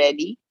old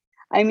already,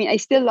 I mean, I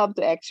still love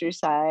to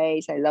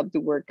exercise. I love to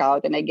work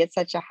out, and I get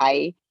such a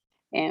high,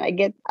 and I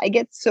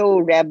get so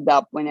revved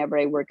up whenever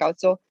I work out.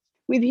 So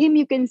with him,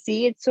 you can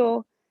see it.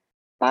 So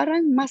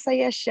parang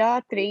masaya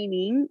siya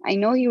training. I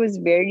know he was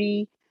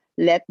very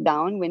let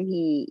down when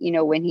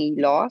he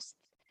lost,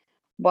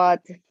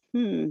 but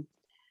hmm,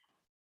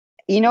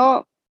 you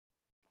know,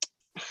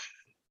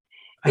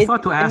 I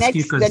thought to the ask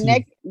you next the because you,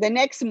 next the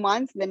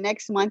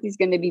next month is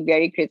going to be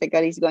very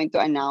critical. He's going to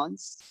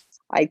announce,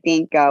 I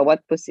think,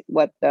 what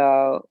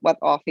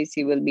office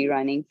he will be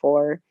running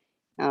for,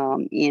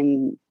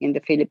 in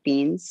the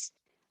Philippines.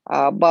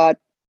 But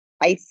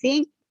I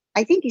think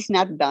I think he's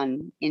not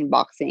done in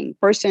boxing.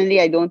 Personally,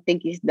 I don't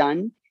think he's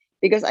done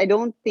because I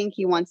don't think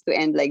he wants to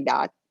end like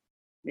that,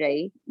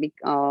 right?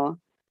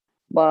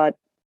 But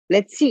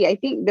let's see. I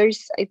think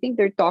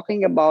they're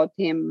talking about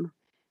him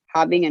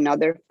having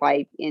another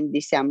fight in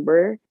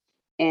December.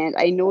 And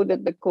I know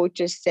that the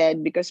coaches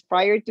said because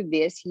prior to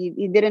this he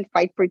didn't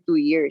fight for 2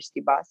 years,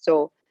 diba?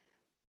 So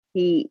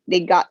he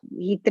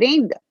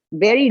trained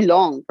very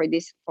long for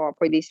this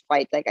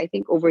fight. Like I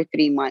think over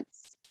 3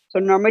 months. So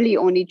normally he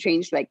only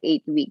trains like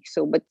 8 weeks.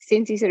 So but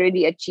since he's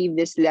already achieved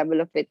this level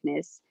of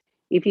fitness,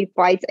 if he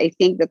fights, I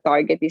think the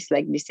target is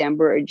like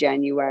December or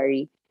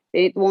January.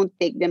 It won't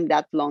take them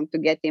that long to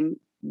get him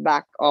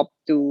back up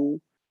to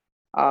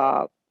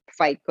uh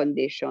fight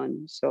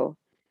condition. So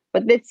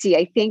but let's see.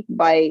 I think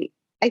by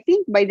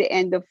the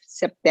end of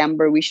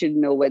September we should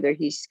know whether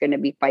he's gonna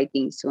be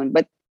fighting soon.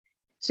 But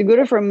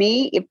siguro for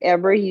me, if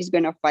ever he's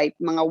gonna fight,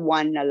 mga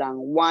one na lang.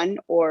 One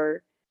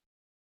or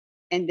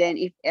and then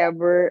if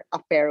ever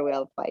a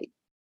farewell fight.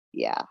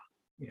 Yeah.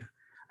 Yeah.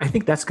 I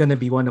think that's gonna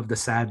be one of the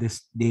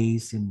saddest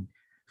days in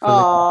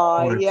Philippine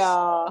Oh sports.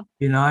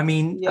 yeah. I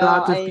mean, a Yeah,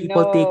 lot of I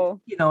people take,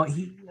 know.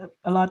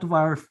 a lot of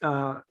our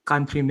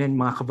countrymen,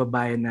 mga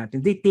kababayan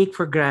natin, they take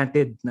for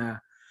granted na,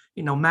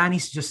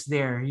 Manny's just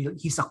there.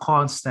 He's a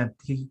constant.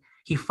 He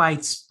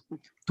fights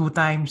 2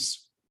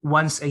 times,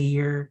 once a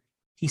year.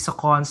 He's a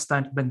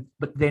constant,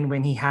 but then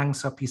when he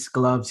hangs up his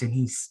gloves and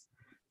he's,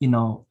 you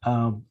know,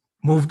 uh,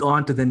 moved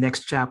on to the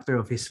next chapter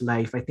of his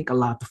life, I think a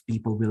lot of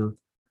people will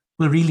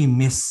really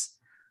miss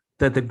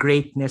the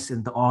greatness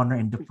and the honor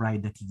and the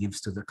pride that he gives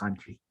to the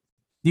country.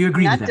 Do you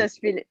agree with Not that? just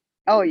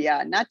Oh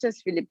yeah, not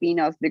just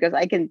Filipinos, because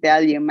I can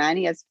tell you,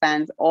 Manny has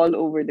fans all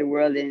over the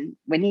world, and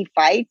when he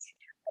fights,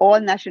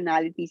 all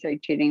nationalities are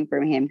cheering for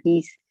him.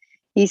 He's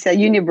a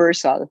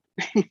universal.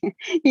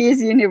 He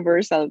is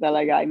universal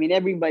talaga. I mean,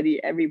 everybody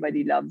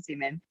loves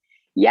him, and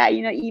yeah,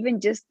 even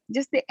just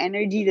the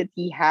energy that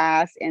he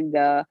has, and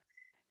the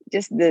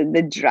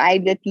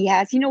drive that he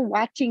has.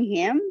 Watching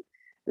him,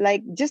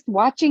 like just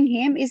watching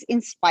him is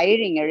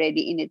inspiring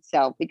already in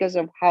itself because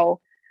of how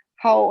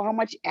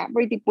much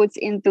effort he puts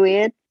into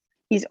it.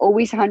 He's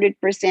always 100%.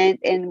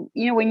 And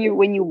when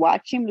you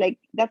watch him, like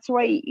that's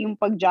why yung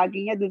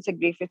pag-jogging niya dun sa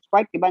Griffith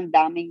Park, diba, ang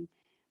daming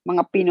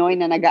mga Pinoy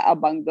na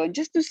nag-aabang doon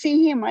just to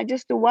see him,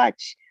 just to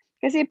watch.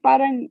 Kasi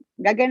parang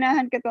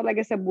gaganahan ka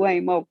talaga sa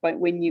buhay mo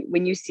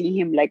when you see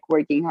him like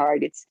working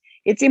hard. It's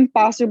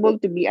impossible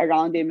to be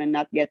around him and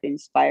not get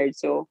inspired.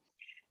 So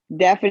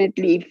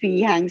definitely, if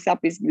he hangs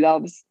up his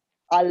gloves,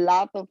 a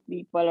lot of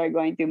people are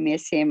going to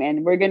miss him,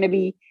 and we're going to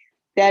be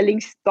telling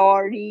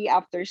story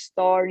after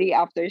story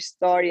after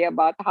story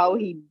about how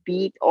he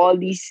beat all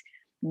these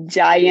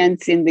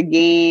giants in the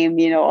game.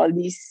 All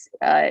these.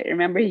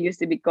 Remember, he used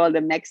to be called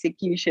the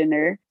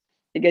Mexicutioner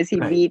because he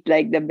Right. beat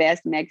like the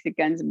best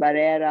Mexicans: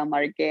 Barrera,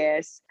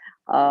 Marquez,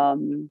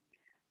 um,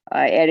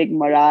 Eric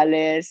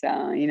Morales.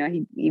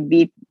 He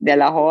beat De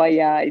La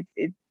Hoya.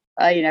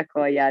 Ay,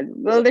 nako, yeah.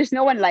 Well, there's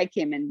no one like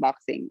him in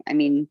boxing. I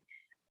mean,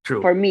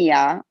 True. for me,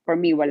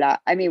 wala.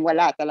 I mean,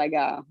 wala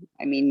talaga.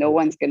 I mean, no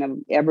one's gonna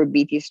ever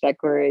beat his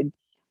record.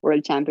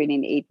 World champion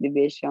in 8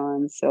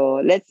 divisions.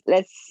 So let's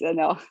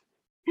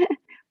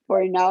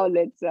for now,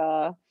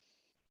 I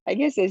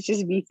guess let's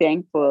just be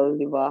thankful,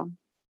 di ba?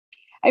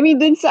 I mean,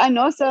 dun sa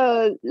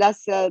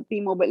last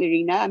T-Mobile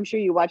Arena, I'm sure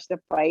you watched the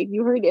fight.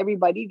 You heard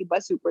everybody, di ba,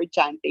 super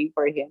chanting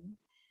for him.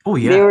 Oh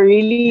They yeah. were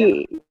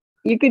really,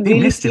 you could They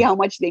really missed see him. how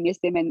much they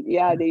missed him, and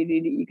yeah,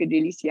 you could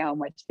really see how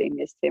much they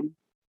missed him.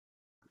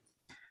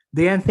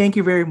 Dan, thank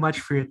you very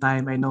much for your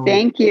time. I know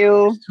Thank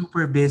you're you.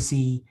 super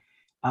busy.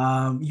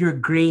 You're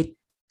great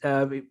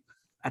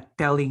at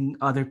telling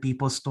other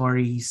people's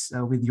stories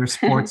with your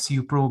Sports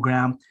You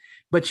program,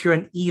 but you're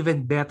an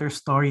even better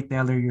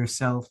storyteller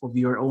yourself of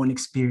your own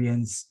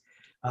experience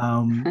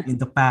in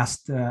the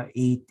past 8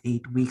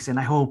 weeks. And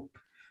I hope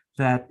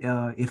that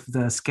if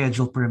the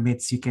schedule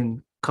permits, you can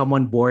come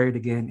on board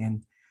again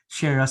and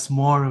share us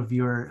more of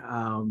your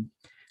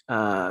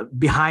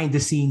behind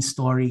the scenes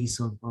stories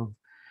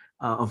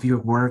of your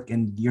work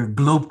and your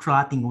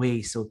globe-trotting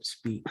way, so to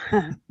speak.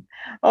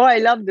 Oh, I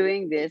love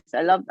doing this.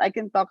 I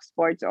can talk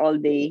sports all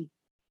day.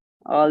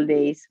 All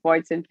day.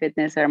 Sports and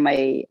fitness are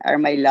my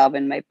love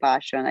and my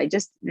passion. I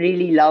just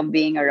really love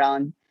being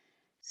around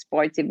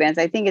sports events.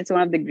 I think it's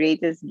one of the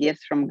greatest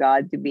gifts from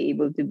God to be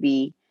able to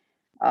be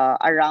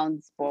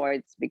around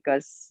sports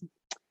because,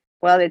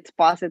 well, it's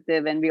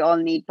positive and we all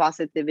need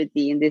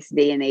positivity in this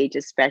day and age,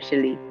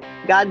 especially.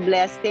 God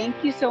bless.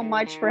 Thank you so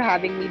much for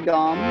having me,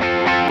 Dom.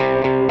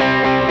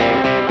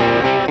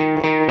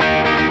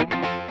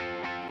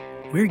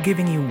 We're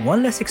giving you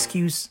one less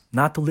excuse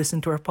not to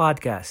listen to our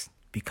podcast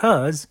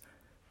because,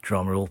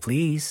 drumroll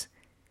please,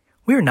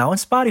 we're now on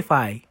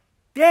Spotify.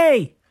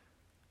 Yay!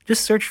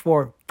 Just search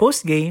for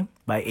Postgame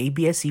by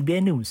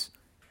ABS-CBN News.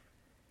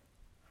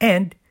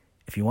 And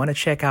if you want to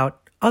check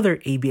out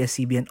other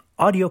ABS-CBN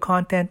audio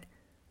content,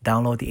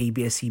 download the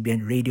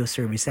ABS-CBN radio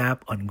service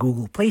app on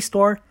Google Play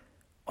Store,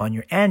 on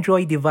your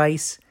Android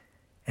device,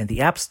 and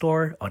the App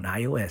Store on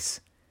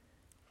iOS.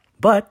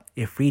 But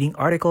if reading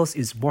articles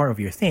is more of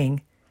your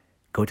thing,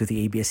 go to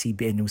the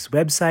ABS-CBN News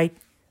website.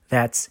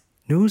 That's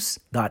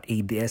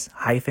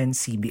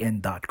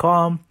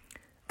news.abs-cbn.com.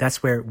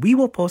 That's where we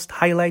will post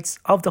highlights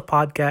of the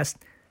podcast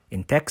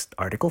in text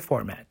article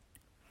format.